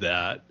said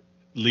that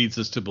leads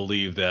us to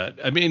believe that.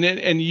 I mean,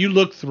 and you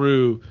look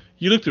through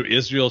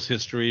Israel's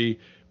history,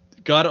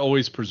 God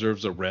always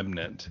preserves a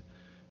remnant.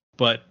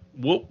 But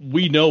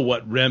we know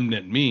what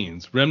remnant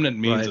means. Remnant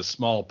means a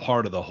small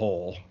part of the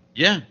whole.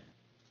 Yeah.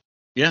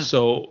 Yeah.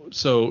 So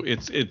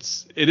it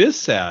is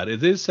sad.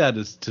 It is sad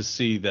to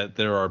see that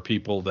there are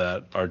people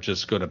that are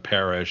just going to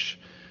perish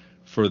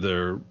for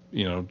their,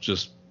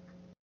 just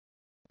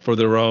for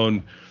their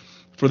own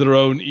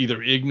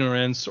either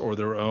ignorance or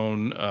their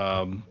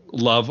own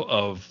love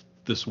of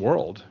this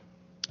world.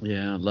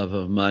 Yeah, love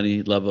of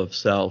money, love of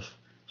self,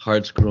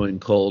 hearts growing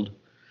cold.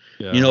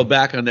 Yeah.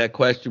 Back on that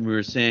question we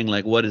were saying,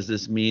 like, what does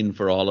this mean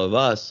for all of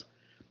us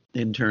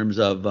in terms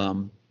of,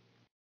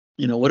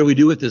 what do we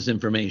do with this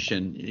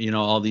information?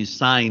 All these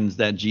signs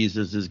that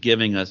Jesus is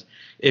giving us.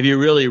 If you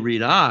really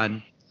read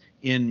on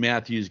in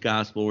Matthew's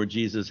gospel, where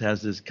Jesus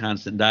has this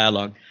constant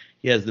dialogue,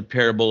 he has the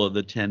parable of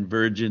the 10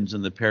 virgins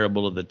and the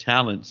parable of the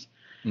talents,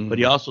 but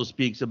he also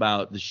speaks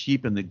about the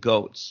sheep and the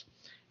goats.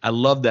 I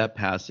love that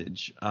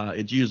passage.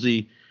 It's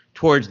usually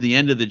towards the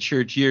end of the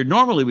church year.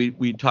 Normally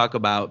we talk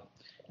about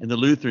in the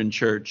Lutheran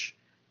church,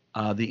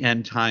 the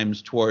end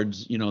times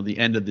towards, the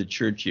end of the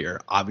church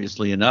year,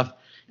 obviously enough.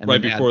 And right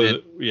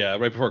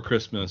before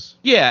Christmas.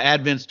 Yeah,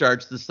 Advent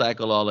starts the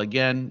cycle all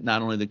again,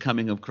 not only the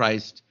coming of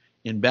Christ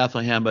in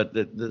Bethlehem, but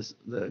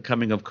the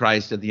coming of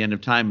Christ at the end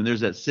of time. And there's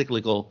that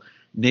cyclical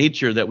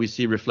nature that we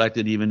see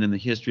reflected even in the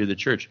history of the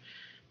church.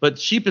 But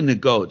sheep and the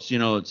goats,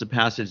 it's a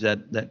passage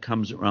that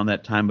comes around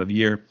that time of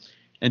year.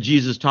 And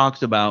Jesus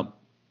talks about,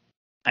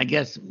 I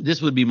guess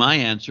this would be my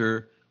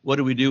answer, what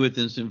do we do with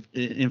this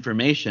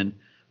information?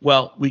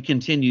 Well, we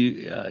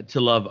continue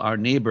to love our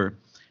neighbor.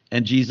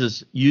 And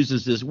Jesus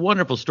uses this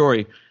wonderful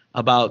story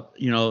about,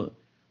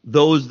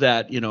 those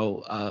that,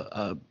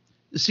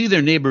 see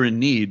their neighbor in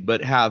need,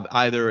 but have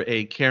either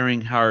a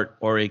caring heart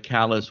or a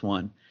callous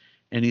one.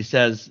 And he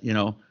says,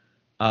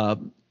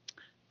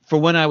 for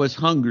when I was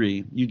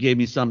hungry, you gave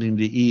me something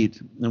to eat.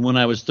 And when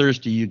I was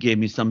thirsty, you gave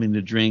me something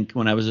to drink.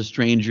 When I was a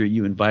stranger,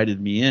 you invited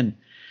me in.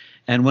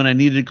 And when I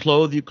needed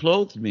clothes, you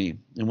clothed me.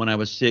 And when I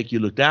was sick, you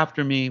looked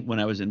after me. When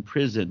I was in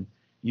prison,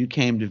 you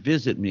came to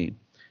visit me.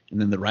 And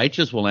then the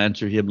righteous will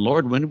answer him,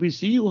 Lord, when did we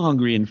see you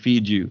hungry and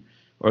feed you,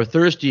 or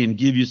thirsty and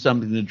give you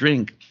something to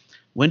drink?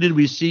 When did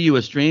we see you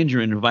a stranger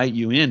and invite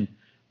you in,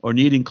 or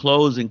needing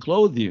clothes and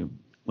clothe you?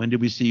 When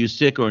did we see you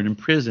sick or in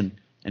prison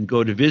and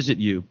go to visit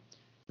you?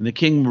 And the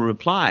king will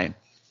reply,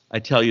 I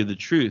tell you the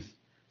truth.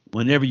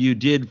 Whenever you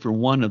did for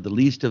one of the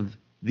least of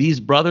these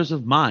brothers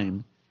of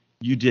mine,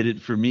 you did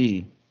it for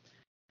me.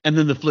 And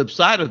then the flip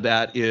side of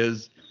that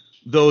is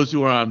those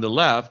who are on the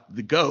left,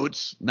 the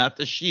goats, not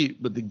the sheep,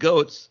 but the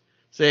goats,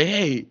 say,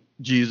 hey,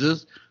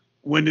 Jesus,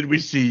 when did we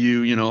see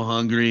you,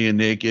 hungry and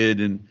naked?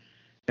 And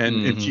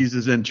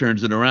Jesus then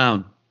turns it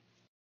around.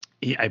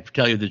 I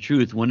tell you the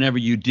truth, whenever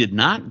you did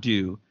not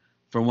do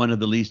for one of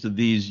the least of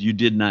these, you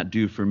did not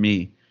do for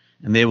me.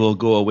 And they will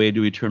go away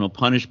to eternal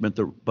punishment,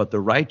 but the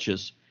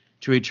righteous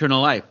to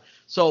eternal life.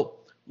 So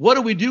what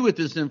do we do with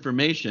this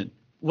information?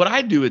 What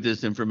I do with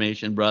this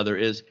information, brother,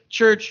 is,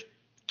 church,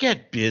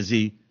 get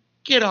busy.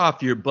 Get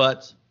off your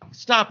butts.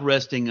 Stop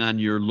resting on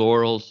your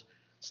laurels.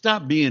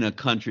 Stop being a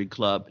country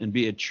club and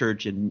be a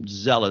church in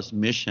zealous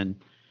mission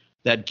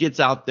that gets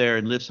out there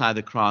and lifts high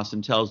the cross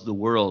and tells the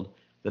world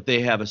that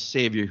they have a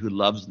Savior who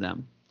loves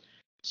them.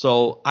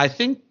 So I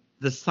think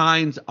the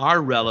signs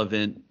are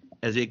relevant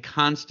as a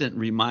constant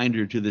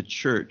reminder to the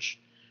church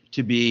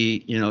to be,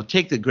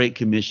 take the Great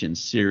Commission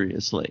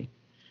seriously.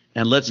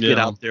 And let's get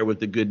out there with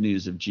the good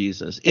news of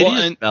Jesus. It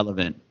is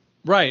relevant.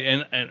 Right.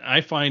 And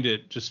I find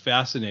it just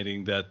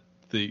fascinating that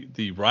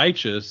the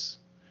righteous,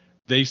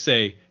 they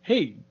say,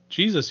 hey,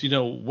 Jesus,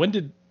 when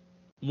did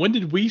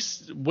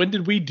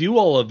we do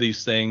all of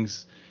these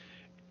things?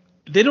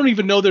 They don't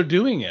even know they're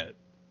doing it.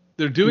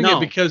 They're doing it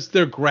because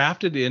they're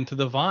grafted into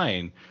the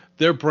vine.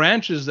 They're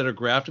branches that are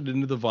grafted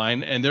into the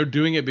vine, and they're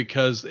doing it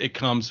because it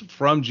comes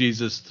from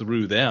Jesus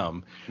through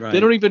them. Right. They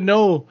don't even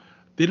know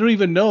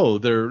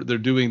they're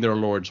doing their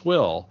Lord's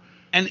will.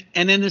 And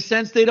in a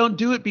sense, they don't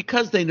do it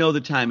because they know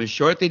the time is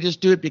short. They just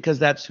do it because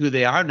that's who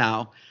they are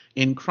now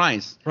in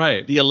Christ.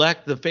 Right. The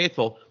elect, the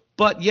faithful.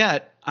 But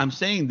yet, I'm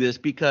saying this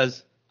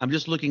because I'm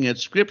just looking at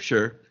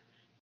Scripture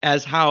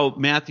as how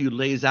Matthew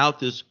lays out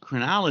this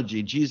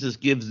chronology. Jesus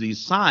gives these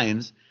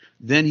signs,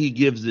 then he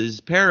gives these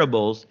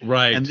parables,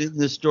 right? And then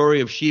the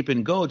story of sheep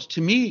and goats.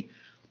 To me,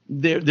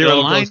 they're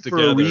aligned for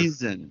a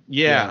reason.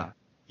 Yeah.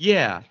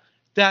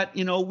 That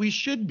we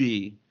should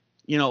be,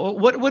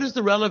 what is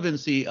the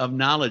relevancy of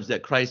knowledge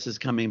that Christ is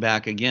coming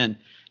back again,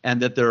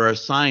 and that there are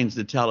signs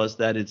to tell us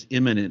that it's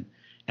imminent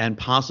and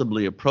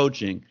possibly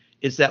approaching?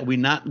 It's that we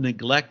not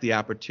neglect the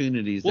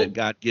opportunities that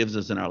God gives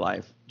us in our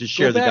life to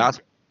share the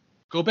gospel.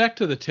 Go back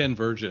to the 10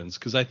 virgins,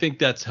 because I think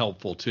that's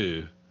helpful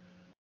too.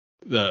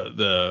 We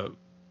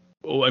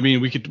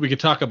could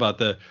talk about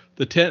the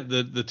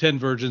 10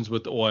 virgins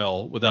with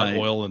oil without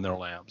oil in their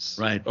lamps,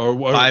 right? Or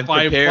five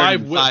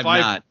prepared, five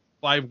not.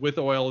 5 with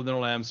oil in their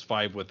lamps,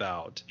 5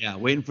 without. Yeah,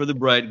 waiting for the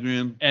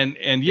bridegroom. And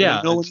they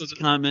don't know when he's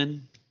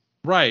coming.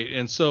 Right.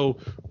 And so,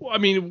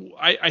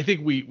 I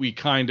think we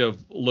kind of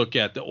look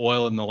at the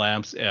oil in the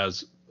lamps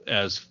as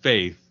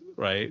faith,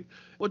 right?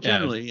 Well,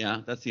 generally,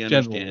 that's the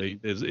understanding.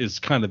 Generally is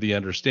kind of the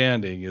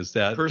understanding is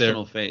that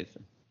personal faith.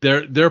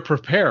 They're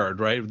prepared,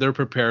 right? They're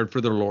prepared for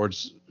their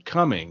Lord's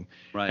coming.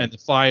 Right. And the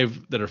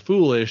 5 that are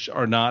foolish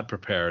are not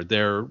prepared.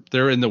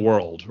 They're in the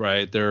world,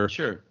 right? They're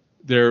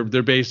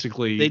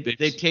basically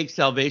they take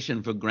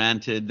salvation for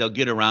granted. They'll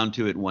get around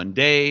to it one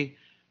day.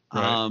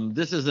 Right.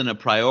 This isn't a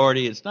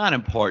priority. It's not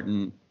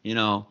important.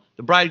 The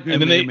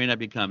bridegroom may not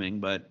be coming,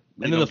 but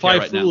and then the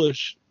 5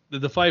 foolish.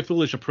 The 5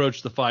 foolish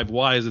approach the 5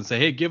 wise and say,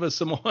 "Hey, give us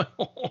some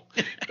oil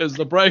because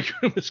the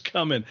bridegroom is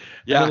coming."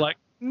 Yeah. And they're like,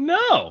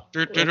 "No,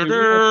 the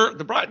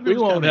bridegroom. We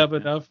won't have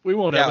enough. We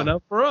won't have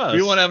enough for us.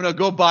 We won't have enough.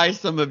 Go buy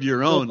some of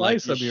your own. Buy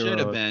some of your own. Should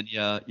have been.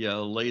 You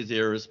lazy,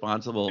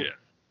 irresponsible." Yeah.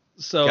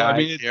 So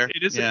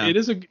it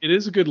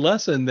is a good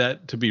lesson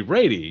that to be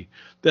ready.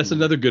 That's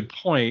another good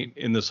point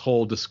in this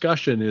whole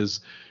discussion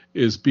is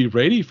be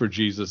ready for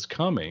Jesus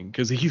coming,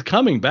 because he's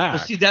coming back.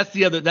 Well, see, that's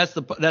the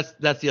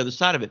other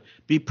side of it.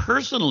 Be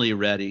personally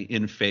ready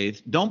in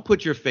faith. Don't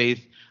put your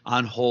faith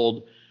on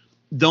hold.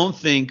 Don't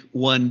think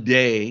one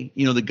day,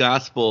 the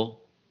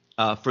gospel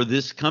for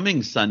this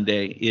coming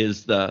Sunday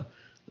is the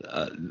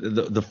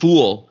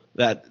fool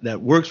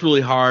that works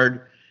really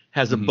hard,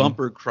 has a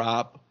bumper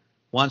crop,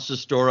 wants to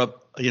store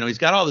up, he's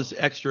got all this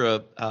extra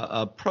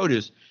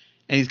produce,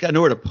 and he's got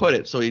nowhere to put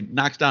it. So he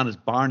knocks down his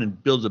barn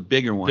and builds a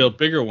bigger one. Build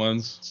bigger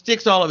ones.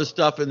 Sticks all of his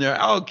stuff in there.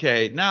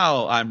 Okay,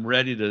 now I'm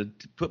ready to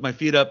put my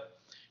feet up.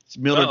 It's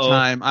Miller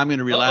time. I'm going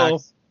to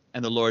relax.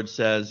 And the Lord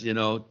says,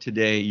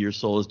 today your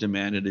soul is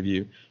demanded of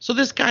you. So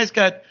this guy's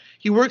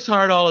he works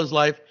hard all his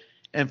life.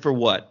 And for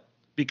what?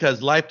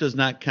 Because life does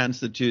not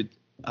constitute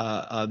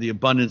the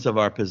abundance of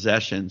our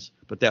possessions,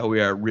 but that we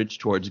are rich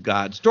towards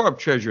God. Store up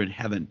treasure in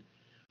heaven,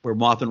 where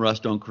moth and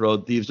rust don't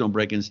corrode, thieves don't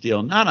break and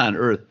steal, not on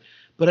earth.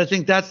 But I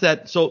think that's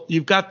that. So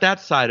you've got that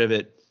side of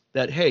it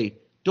that, hey,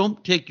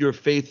 don't take your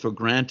faith for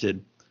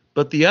granted.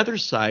 But the other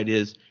side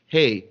is,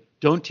 hey,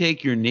 don't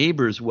take your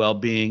neighbor's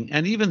well-being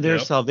and even their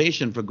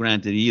salvation for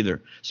granted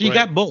either. So you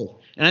got both.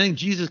 And I think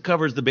Jesus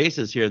covers the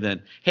bases here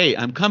then. Hey,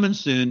 I'm coming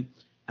soon.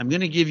 I'm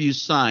going to give you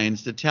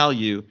signs to tell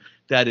you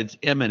that it's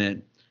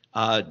imminent.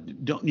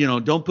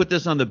 Don't put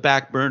this on the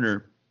back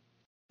burner.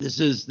 This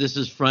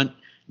is front,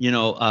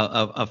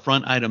 a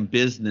front item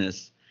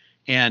business.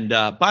 And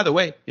by the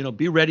way,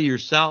 be ready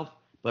yourself,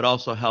 but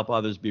also help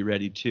others be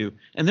ready too.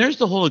 And there's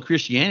the whole of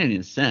Christianity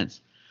in a sense.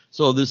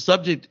 So the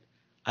subject,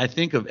 I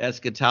think, of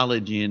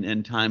eschatology and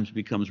end times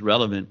becomes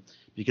relevant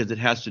because it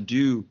has to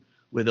do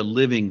with a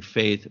living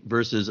faith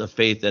versus a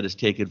faith that is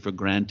taken for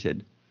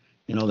granted.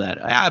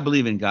 That I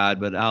believe in God,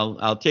 but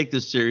I'll take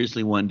this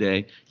seriously one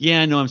day.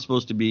 Yeah, I know I'm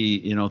supposed to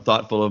be,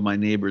 thoughtful of my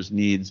neighbor's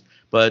needs,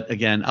 but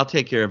again, I'll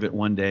take care of it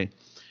one day.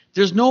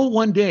 There's no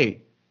one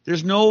day.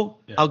 There's no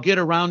I'll get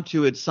around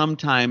to it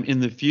sometime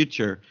in the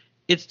future.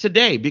 It's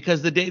today,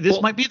 because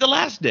this might be the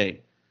last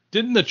day.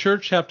 Didn't the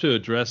church have to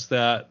address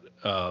that?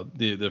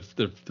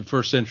 The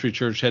first century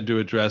church had to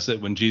address it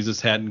when Jesus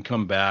hadn't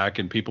come back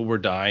and people were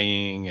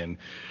dying and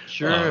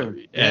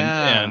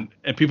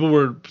and people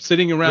were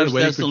sitting around First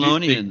waiting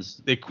Thessalonians. for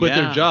Jesus. They quit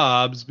their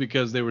jobs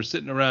because they were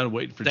sitting around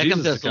waiting for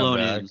Jesus to come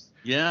back.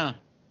 Yeah,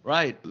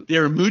 right. They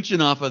were mooching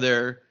off of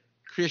their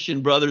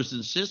Christian brothers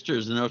and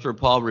sisters, and that's where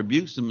Paul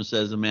rebukes them and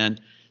says, "A man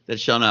that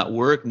shall not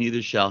work,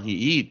 neither shall he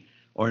eat."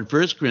 Or in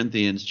 1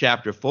 Corinthians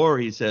chapter 4,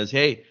 he says,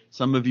 "Hey,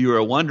 some of you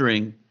are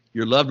wondering,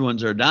 your loved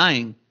ones are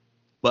dying,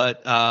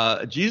 but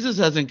Jesus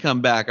hasn't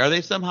come back. Are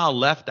they somehow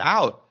left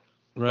out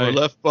or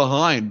left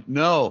behind?"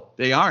 No,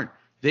 they aren't.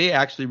 They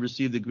actually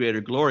receive the greater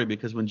glory,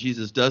 because when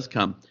Jesus does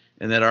come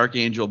and that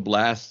archangel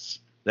blasts,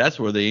 that's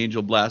where the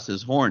angel blasts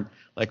his horn,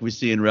 like we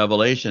see in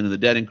Revelation. And the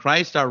dead in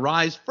Christ are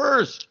rise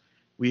first.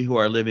 We who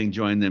are living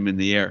join them in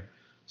the air.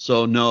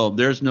 So no,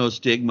 there's no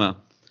stigma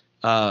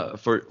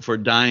for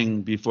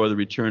dying before the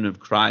return of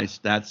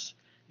Christ. That's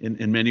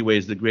in many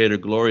ways the greater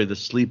glory, the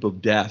sleep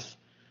of death,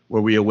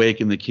 where we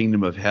awake in the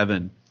kingdom of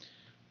heaven.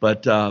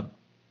 But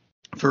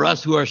for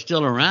us who are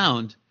still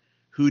around,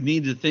 who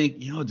need to think,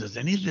 does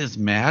any of this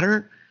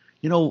matter?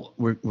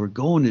 We're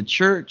going to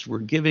church, we're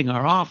giving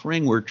our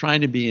offering, we're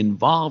trying to be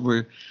involved,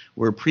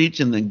 we're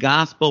preaching the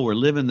gospel, we're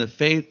living the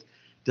faith.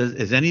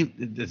 Does any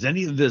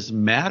of this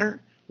matter?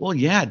 Well,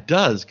 yeah, it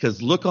does,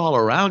 because look all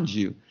around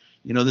you.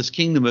 This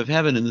kingdom of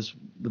heaven and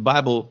the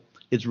Bible,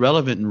 it's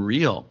relevant and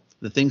real.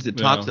 The things it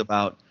talks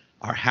about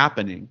are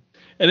happening.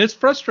 And it's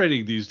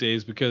frustrating these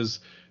days because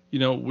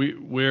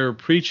we're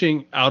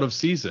preaching out of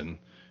season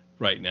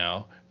right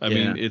now. I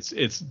mean,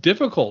 it's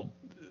difficult.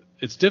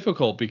 It's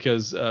difficult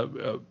because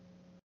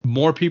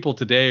more people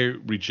today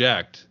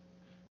reject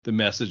the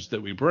message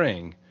that we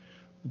bring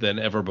than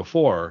ever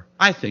before.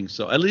 I think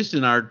so. At least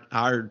in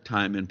our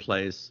time and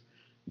place.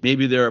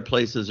 Maybe there are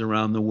places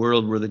around the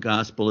world where the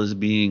gospel is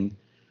being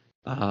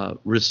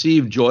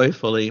received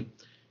joyfully,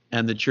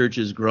 and the church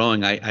is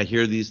growing. I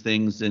hear these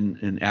things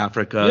in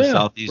Africa,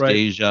 Southeast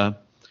Asia,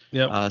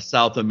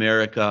 South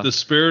America. The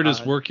Spirit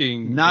is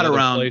working not in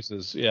around other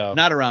places,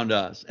 not around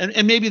us.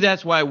 And maybe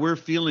that's why we're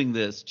feeling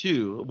this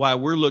too, why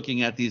we're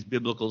looking at these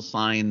biblical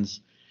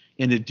signs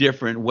in a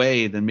different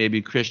way than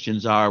maybe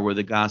Christians are, where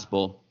the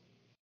gospel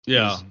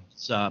is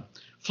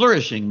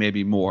flourishing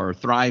maybe more,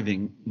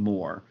 thriving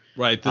more.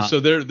 Right. So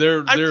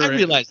I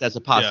realize that's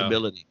a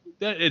possibility.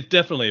 Yeah, it's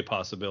definitely a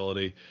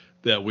possibility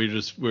that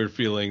we're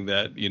feeling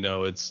that,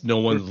 it's no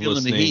one's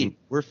listening. The heat.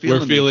 We're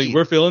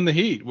feeling the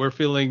heat. We're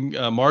feeling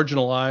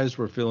marginalized.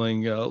 We're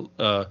feeling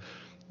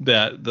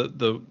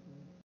that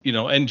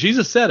and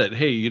Jesus said it.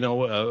 Hey,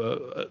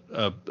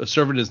 a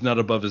servant is not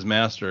above his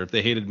master. If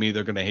they hated me,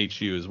 they're going to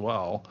hate you as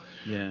well.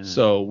 Yeah.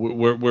 So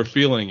we're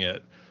feeling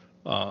it.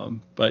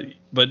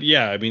 But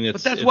yeah, I mean,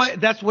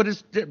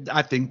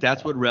 I think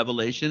that's what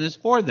Revelation is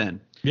for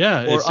then.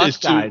 Yeah. For us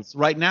guys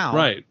right now.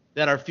 Right.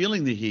 That are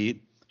feeling the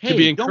heat.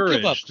 Hey, don't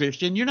give up,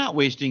 Christian. You're not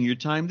wasting your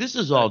time. This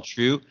is all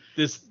true.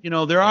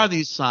 There are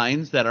these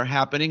signs that are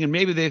happening, and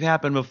maybe they've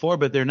happened before,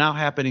 but they're now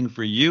happening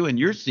for you, and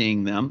you're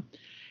seeing them.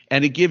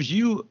 And it gives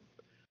you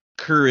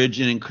courage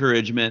and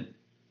encouragement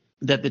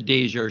that the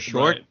days are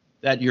short,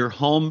 that your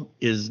home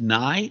is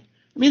nigh.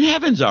 I mean,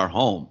 heaven's our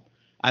home.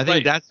 I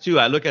think that's too.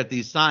 I look at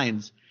these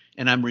signs,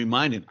 and I'm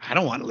reminded, I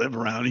don't want to live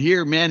around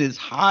here. Man, it's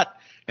hot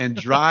and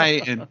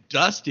dry and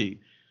dusty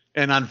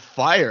and on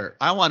fire.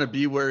 I want to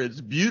be where it's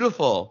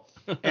beautiful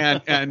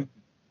and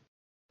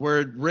where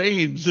it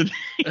rains. And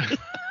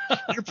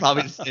you're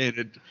probably saying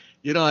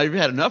it. I've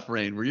had enough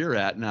rain where you're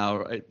at now,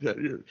 right?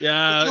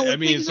 Yeah, I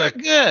mean, it's like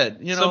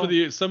good.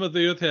 Some of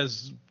the earth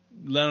has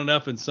not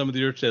enough, and some of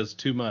the earth has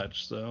too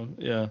much. So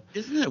yeah,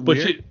 isn't it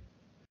weird?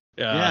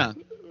 Yeah.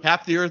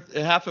 Half the earth,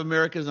 half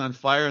America's on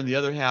fire, and the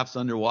other half's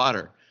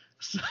underwater,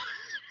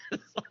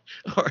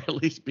 or at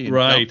least being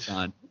dumped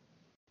on.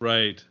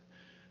 Right.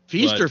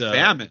 Feast or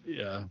famine.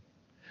 Yeah.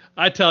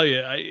 I tell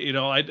you,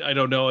 I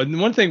don't know. And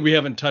one thing we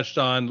haven't touched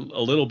on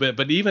a little bit,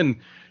 but even,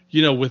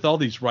 with all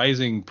these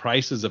rising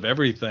prices of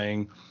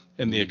everything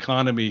and the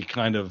economy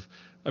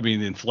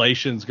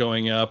inflation's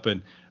going up.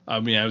 And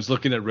I was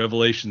looking at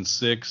Revelation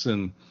 6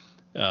 and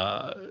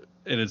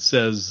it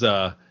says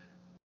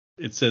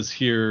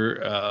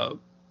here,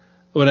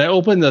 when I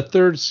opened the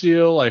third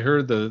seal, I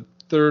heard the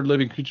third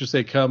living creature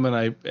say, "Come,"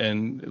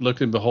 and looked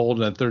and behold,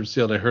 and the third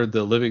seal, I heard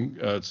the living,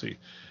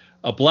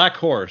 a black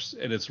horse,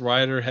 and its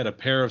rider had a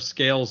pair of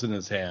scales in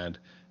his hand.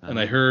 And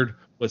I heard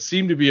what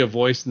seemed to be a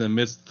voice in the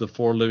midst of the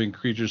four living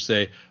creatures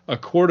say, "A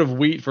quart of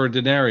wheat for a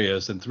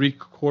denarius, and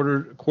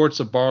 3/4 quarts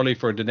of barley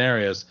for a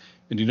denarius,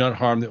 and do not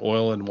harm the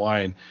oil and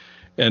wine."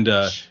 And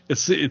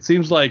it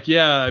seems like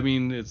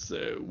it's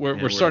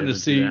we're starting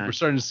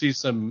to see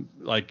some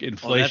like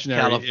inflationary. That's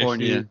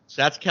California. issues.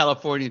 That's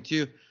California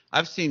too.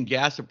 I've seen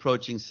gas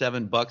approaching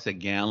 $7 a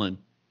gallon.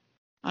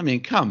 I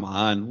mean, come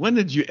on. When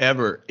did you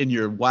ever, in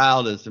your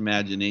wildest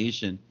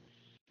imagination,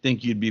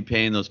 think you'd be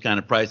paying those kind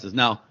of prices?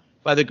 Now,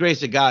 by the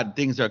grace of God,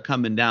 things are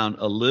coming down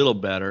a little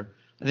better.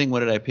 I think what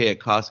did I pay at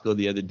Costco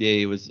the other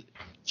day? It was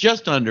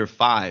just under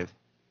 $5.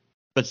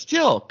 But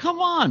still, come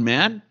on,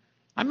 man.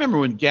 I remember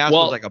when gas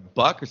was like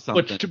 $1 or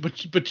something.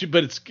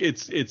 But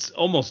it's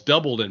almost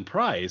doubled in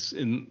price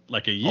in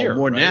like a year.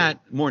 More than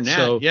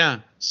that. Yeah.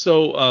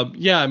 So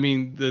I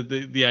mean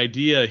the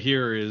idea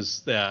here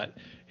is that,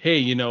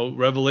 hey,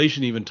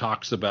 Revelation even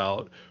talks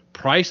about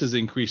prices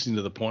increasing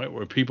to the point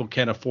where people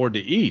can't afford to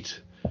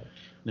eat.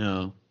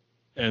 No.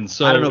 And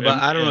so I don't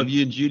know if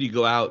you and Judy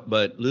go out,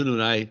 but Lulu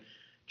and I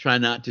try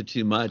not to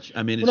too much.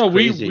 I mean, it's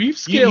crazy. We've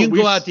scaled. You can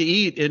go out to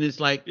eat, and it's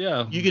like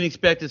you can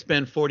expect to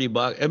spend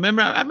 $40. I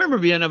remember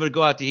being able to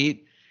go out to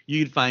eat.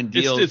 You could find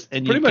deals,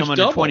 and you come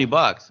under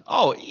 $20.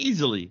 Oh,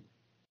 easily.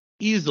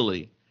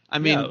 I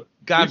mean,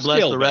 God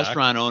bless the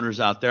restaurant owners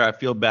out there. I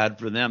feel bad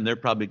for them. They're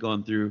probably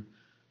going through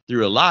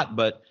a lot.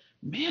 But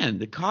man,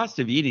 the cost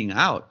of eating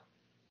out.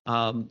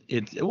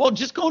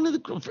 Just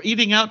going to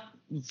eating out.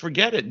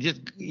 Forget it.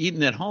 Just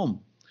eating at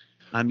home.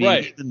 I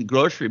mean, even the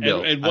grocery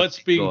bill. And what's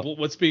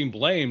being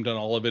blamed on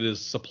all of it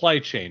is supply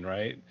chain,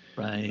 right?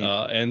 Right.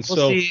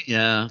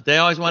 They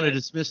always want to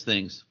dismiss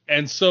things.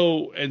 And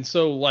so,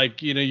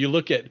 like, you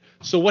look at,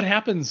 so what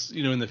happens,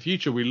 in the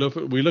future? We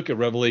look at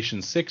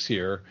Revelation 6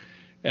 here,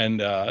 and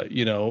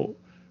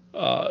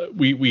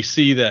we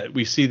see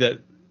that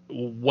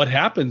what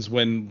happens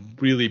when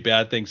really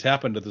bad things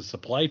happen to the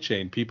supply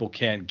chain. People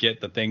can't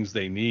get the things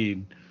they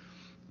need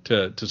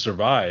to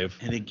survive.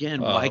 And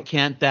again, why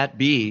can't that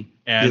be?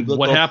 And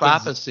what happens?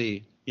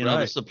 Prophecy,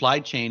 the supply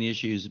chain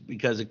issues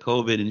because of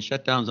COVID and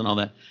shutdowns and all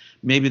that.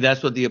 Maybe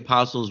that's what the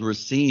apostles were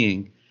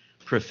seeing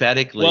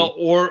prophetically. Well,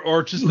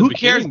 or just who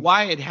cares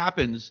why it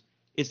happens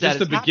It's that just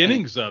the it's happening.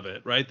 beginnings of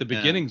it, right? The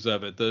beginnings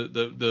of it.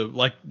 The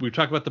like we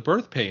talked about the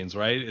birth pains,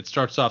 right? It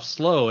starts off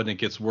slow and it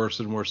gets worse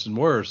and worse and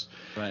worse.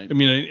 Right. I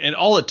mean, and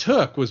all it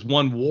took was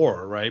one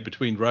war, right,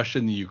 between Russia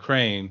and the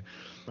Ukraine.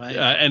 Right.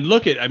 And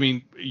look at, I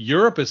mean,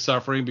 Europe is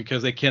suffering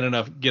because they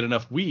can't get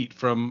enough wheat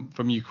from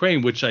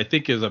Ukraine, which I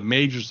think is a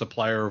major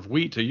supplier of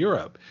wheat to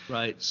Europe.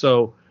 Right.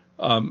 So,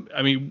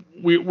 I mean,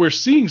 we're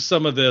seeing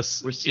some of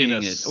this in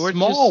a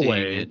small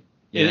way,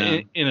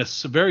 in a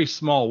very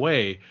small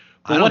way.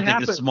 But I don't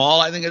think it's small.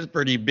 I think it's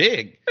pretty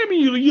big. I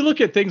mean, you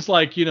look at things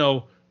like,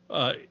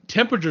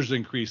 temperatures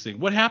increasing.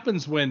 What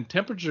happens when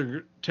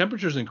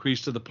temperatures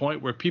increase to the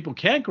point where people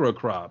can't grow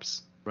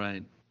crops?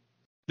 Right.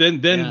 Then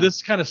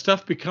this kind of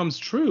stuff becomes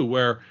true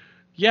where,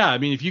 I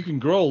mean, if you can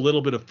grow a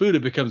little bit of food,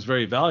 it becomes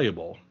very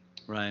valuable.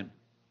 Right.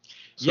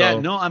 So,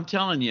 no, I'm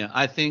telling you,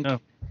 I think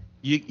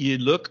you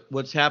look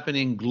what's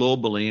happening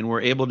globally, and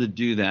we're able to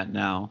do that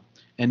now.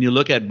 And you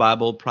look at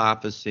Bible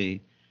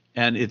prophecy,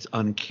 and it's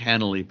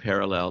uncannily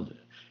paralleled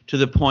to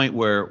the point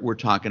where we're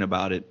talking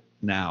about it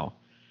now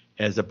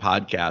as a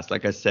podcast.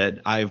 Like I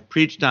said, I've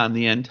preached on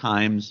the end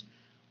times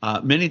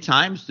many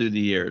times through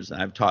the years.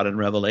 I've taught in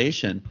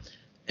Revelation.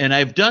 And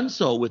I've done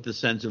so with the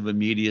sense of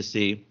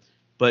immediacy,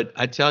 but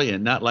I tell you,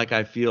 not like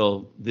I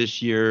feel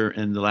this year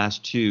and the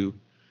last two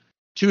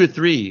or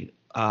three,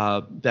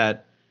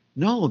 that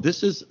no,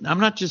 this is, I'm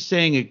not just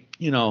saying,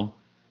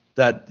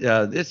 that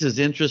this is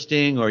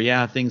interesting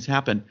or things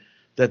happen,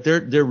 that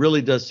there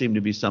really does seem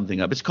to be something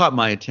up. It's caught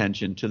my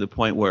attention to the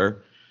point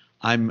where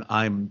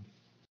I'm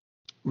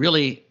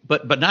really,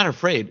 but not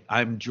afraid.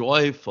 I'm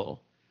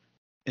joyful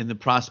in the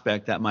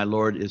prospect that my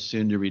Lord is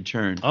soon to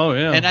return. Oh,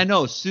 yeah. And I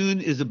know soon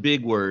is a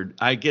big word.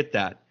 I get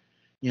that.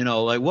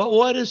 Like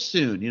what is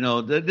soon?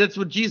 That's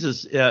what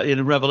Jesus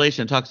in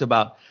Revelation talks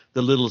about,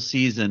 the little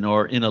season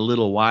or in a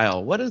little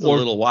while. What is a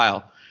little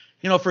while?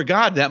 For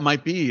God, that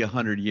might be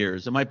 100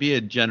 years. It might be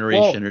a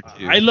generation or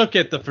two. I look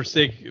at for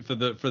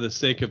the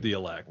sake of the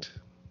elect.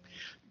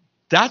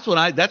 That's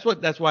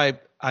why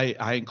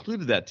I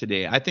included that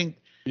today. I think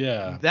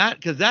that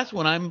because that's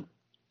what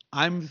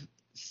I'm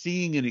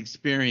seeing and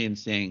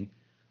experiencing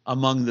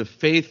among the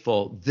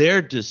faithful,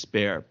 their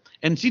despair.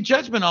 And see,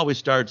 judgment always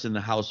starts in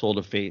the household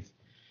of faith.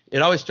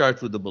 It always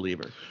starts with the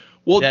believer.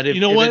 Well, that if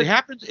what it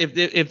happens, if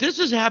this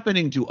is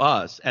happening to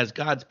us as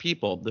God's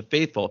people, the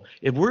faithful,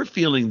 if we're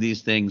feeling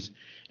these things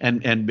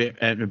and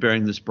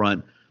bearing this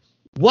brunt,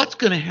 what's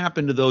going to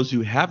happen to those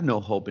who have no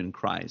hope in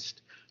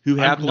Christ, who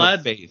have no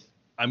faith?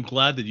 I'm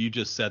glad that you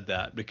just said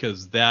that,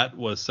 because that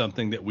was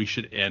something that we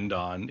should end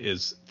on,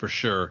 is for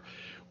sure.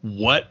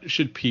 What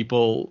should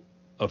people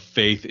of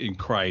faith in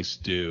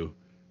Christ do?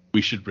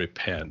 We should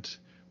repent.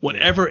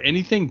 Whenever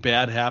anything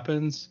bad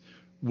happens,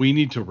 we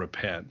need to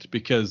repent,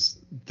 because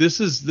this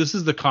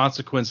is the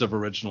consequence of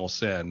original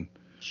sin.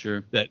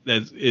 Sure. That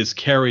is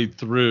carried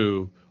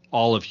through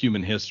all of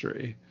human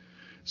history.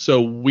 So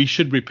we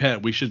should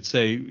repent. We should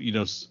say,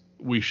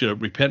 we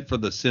should repent for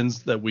the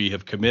sins that we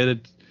have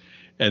committed,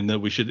 and that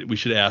we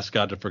should ask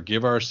God to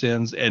forgive our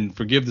sins and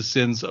forgive the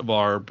sins of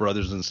our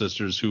brothers and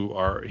sisters who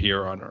are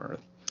here on earth.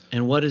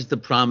 And what is the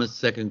promise,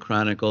 2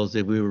 Chronicles?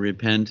 If we will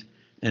repent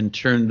and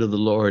turn to the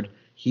Lord,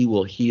 he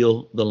will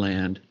heal the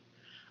land.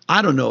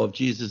 I don't know if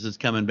Jesus is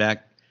coming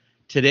back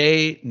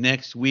today,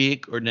 next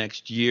week, or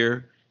next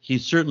year. He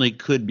certainly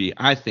could be.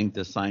 I think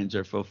the signs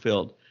are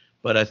fulfilled.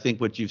 But I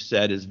think what you've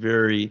said is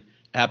very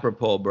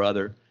apropos,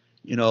 brother.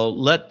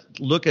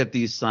 Look at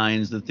these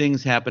signs, the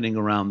things happening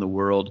around the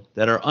world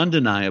that are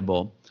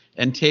undeniable,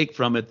 and take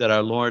from it that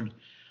our Lord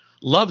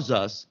loves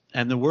us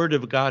and the word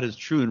of God is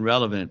true and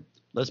relevant.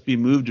 Let's be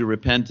moved to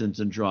repentance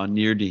and draw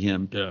near to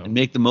him and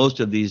make the most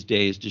of these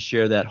days to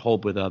share that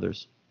hope with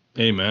others.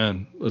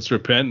 Amen. Let's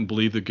repent and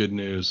believe the good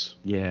news.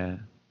 Yeah.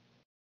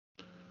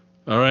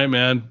 All right,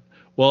 man.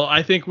 Well,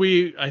 I think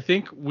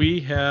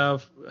we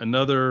have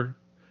another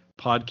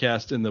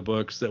podcast in the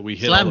books that we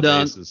hit all the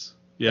bases.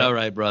 Yeah. All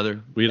right,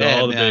 brother. We hit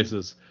all the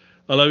bases.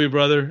 I love you,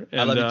 brother.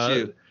 And, I love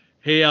you too.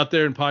 Hey, out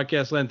there in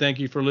podcast land, thank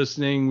you for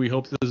listening. We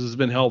hope this has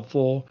been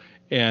helpful.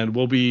 And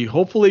we'll be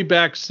hopefully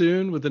back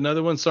soon with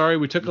another one. Sorry,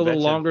 we took a little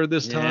longer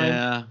this time.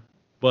 Yeah.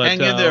 But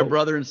hang in there,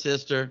 brother and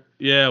sister.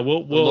 Yeah, the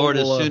Lord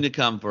is soon to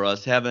come for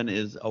us. Heaven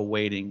is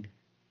awaiting.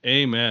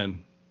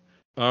 Amen.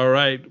 All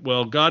right.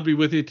 Well, God be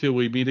with you till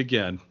we meet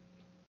again.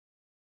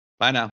 Bye now.